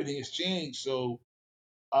 everything has changed. So,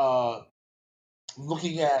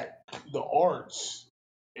 looking at the arts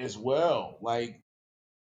as well, like,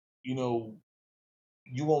 you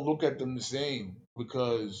won't look at them the same,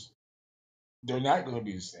 because they're not going to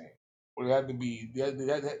be the same. Or they have to be,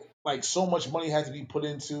 like, so much money has to be put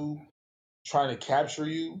into trying to capture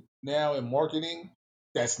you now in marketing,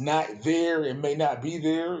 that's not there and may not be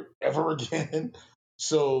there ever again.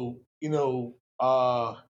 So,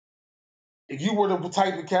 if you were the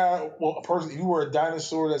type of guy, well, a person, if you were a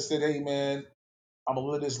dinosaur that said, "Hey, man, I'm gonna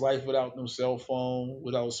live this life without no cell phone,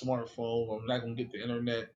 without a smartphone. I'm not gonna get the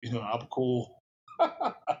internet. I'm cool."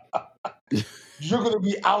 You're gonna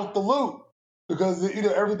be out the loop because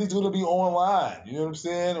everything's gonna be online. You know what I'm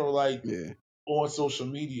saying, or like Yeah. on social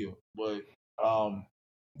media. But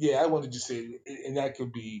yeah, I wanted to say, and that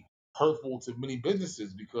could be hurtful to many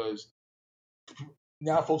businesses because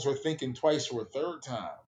now folks are thinking twice or a third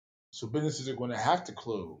time. So businesses are going to have to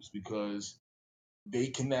close because they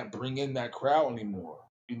cannot bring in that crowd anymore.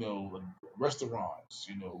 Like restaurants,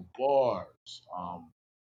 bars.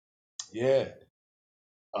 Yeah,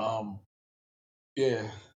 um, yeah,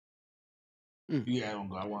 Mm. yeah. I don't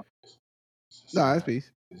know. I want to No, say that's that.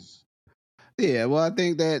 peace. It's- Yeah, well, I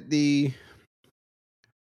think that the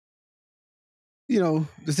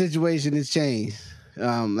situation has changed.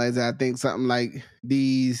 Like I said, I think something like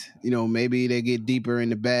these, maybe they get deeper in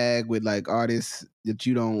the bag with like artists that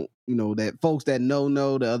you don't, that folks that know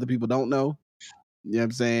that other people don't know. You know what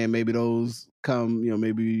I'm saying? Maybe those come,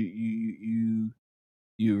 maybe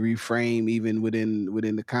you reframe even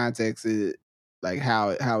within the context of like how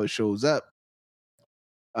it shows up.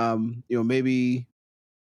 Maybe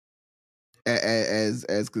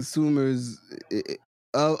as consumers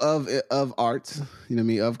of arts,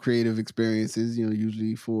 of creative experiences,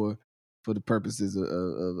 usually for the purposes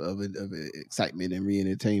of excitement and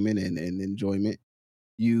re-entertainment and enjoyment.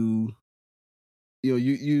 You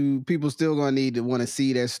people still gonna need to want to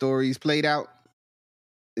see their stories played out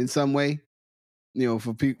in some way.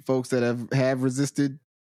 For folks that have resisted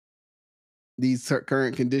these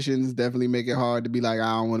current conditions, definitely make it hard to be like,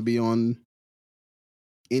 I don't want to be on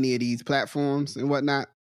any of these platforms and whatnot.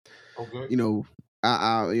 okay. you know,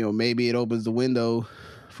 maybe it opens the window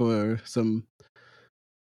for some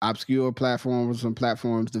obscure platforms, some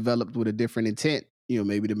platforms developed with a different intent,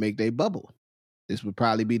 maybe to make their bubble. This would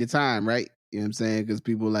probably be the time, right? You know what I'm saying? Because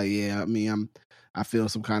people are like, yeah, I feel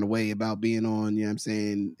some kind of way about being on, you know what I'm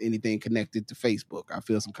saying, anything connected to Facebook. I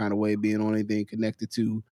feel some kind of way being on anything connected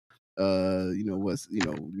to,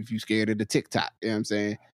 if you scared of the TikTok, you know what I'm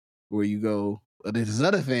saying? Where you go, there's this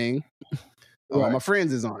other thing, all Right. my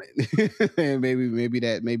friends is on it. And maybe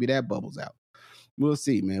that bubbles out. We'll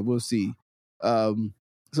see, man. We'll see. Um,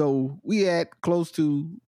 so we at close to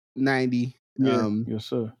 90. Yeah. Yes,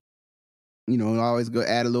 sir. I always go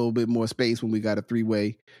add a little bit more space when we got a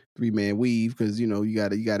three-man weave, because you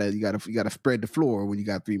gotta spread the floor when you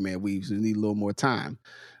got three-man weaves. So you need a little more time.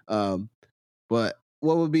 But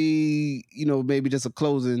what would be, maybe just a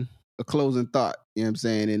closing thought, you know what I'm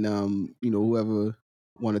saying? And whoever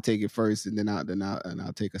want to take it first, and then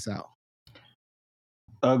I'll take us out.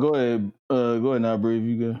 Go ahead. Go ahead, Nabri, if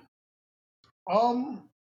you go. Um,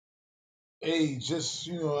 hey, just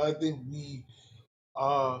I think we,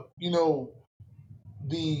 uh, you know,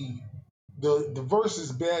 the the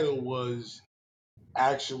versus battle was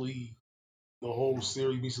actually the whole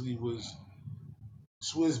series basically was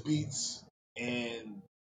Swizz Beats and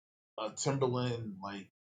Timberland like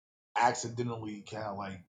accidentally kind of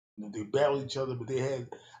like they battled each other, but they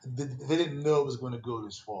didn't know it was going to go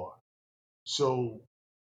this far. So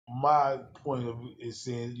my point of is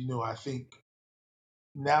saying, I think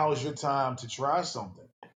now is your time to try something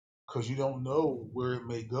because you don't know where it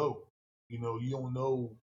may go. You don't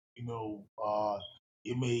know.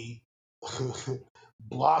 It may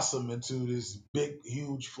blossom into this big,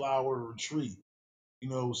 huge flower or tree.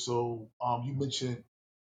 So you mentioned,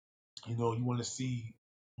 you want to see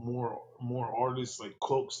more artists like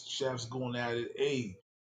Cloaks, Chefs going at it. Hey,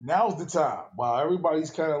 now's the time. While everybody's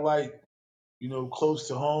kind of like, close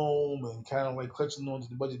to home and kind of like clutching onto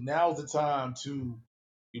the budget, now's the time to,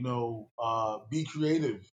 be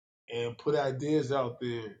creative and put ideas out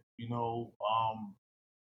there,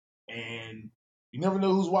 and you never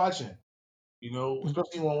know who's watching,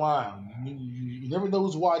 especially online. You never know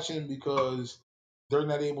who's watching because they're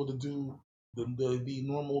not able to do the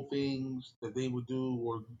normal things that they would do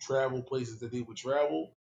or travel places that they would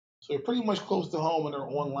travel. So they're pretty much close to home and they're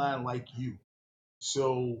online like you.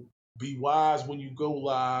 So be wise when you go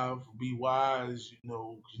live. Be wise,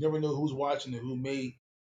 'cause you never know who's watching and who may,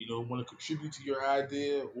 want to contribute to your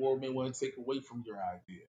idea or may want to take away from your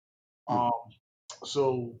idea. Mm. Um,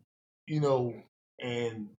 so, you know,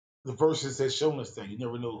 and the verses has shown us that you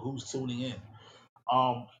never know who's tuning in.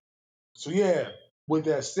 Um, so yeah, with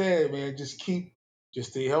that said, man, just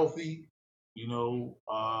stay healthy, you know,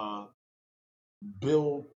 uh,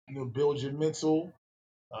 build your mental,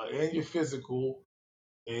 and your physical,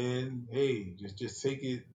 and hey, just take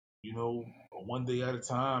it, one day at a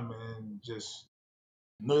time, and just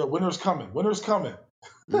know that winter's coming. Winter's coming.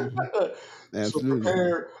 Mhm. So Absolutely.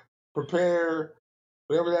 prepare,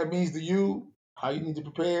 whatever that means to you. How you need to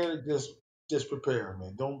prepare, just prepare,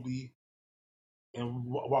 man. Don't be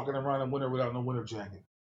walking around in winter without no winter jacket.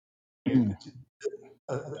 And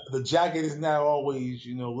the jacket is not always,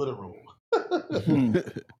 literal.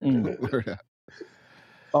 Word up.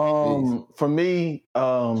 Peace. For me,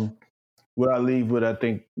 what I leave with, I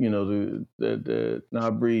think, the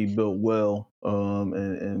Nabri built well,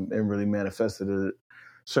 and really manifested a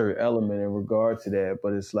certain element in regard to that.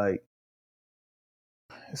 But it's like,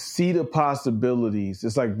 see the possibilities.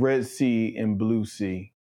 It's like Red Sea and Blue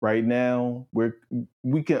Sea. Right now,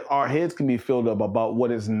 our heads can be filled up about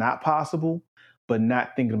what is not possible, but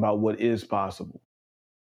not thinking about what is possible.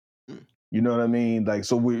 You know what I mean? Like,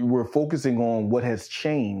 so we're focusing on what has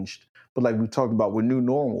changed, but like we talked about with new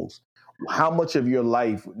normals, how much of your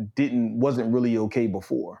life wasn't really okay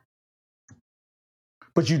before,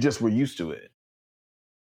 but you just were used to it,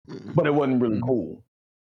 but it wasn't really cool,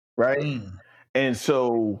 right? And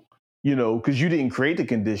so, because you didn't create the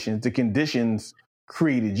conditions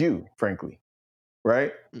created you, frankly,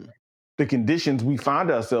 right? The conditions we find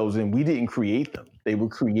ourselves in, we didn't create them; they were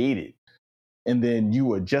created. And then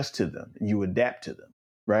you adjust to them and you adapt to them,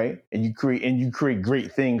 right? And you create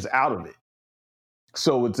great things out of it.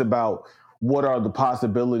 So it's about what are the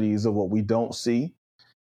possibilities of what we don't see.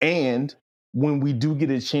 And when we do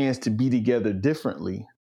get a chance to be together differently,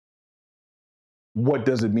 what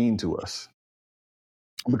does it mean to us?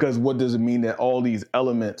 Because what does it mean that all these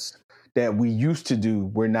elements that we used to do,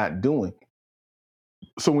 we're not doing?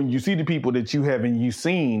 So when you see the people that you haven't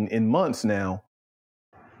seen in months now,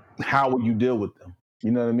 how will you deal with them?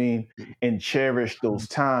 You know what I mean? And cherish those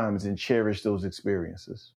times and cherish those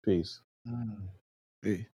experiences. Peace.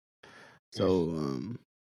 Yeah. So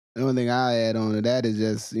the only thing I add on to that is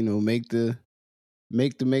just, make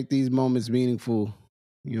these moments meaningful.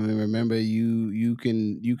 And remember you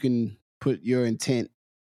can put your intent,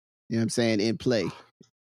 what I'm saying, in play.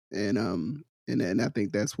 And I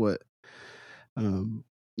think that's what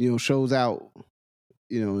shows out,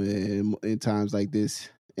 in times like this.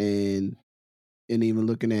 And even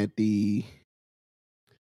looking at the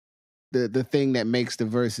thing that makes the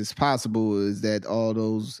Verzuz possible is that all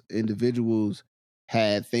those individuals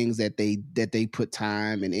had things that they put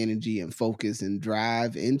time and energy and focus and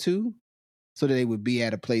drive into, so that they would be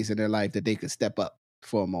at a place in their life that they could step up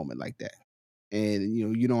for a moment like that. And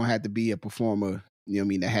you don't have to be a performer,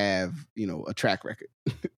 to have a track record.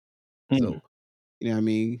 So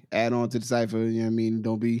add on to the cipher.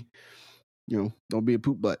 Don't be a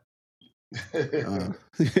poop butt.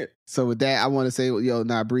 So with that, I want to say,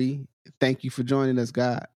 Nabri, thank you for joining us,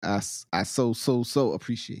 God. I so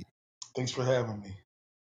appreciate it. Thanks for having me.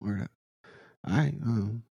 Word up. All right.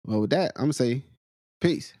 Well, with that, I'm gonna say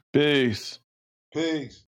peace. Peace. Peace.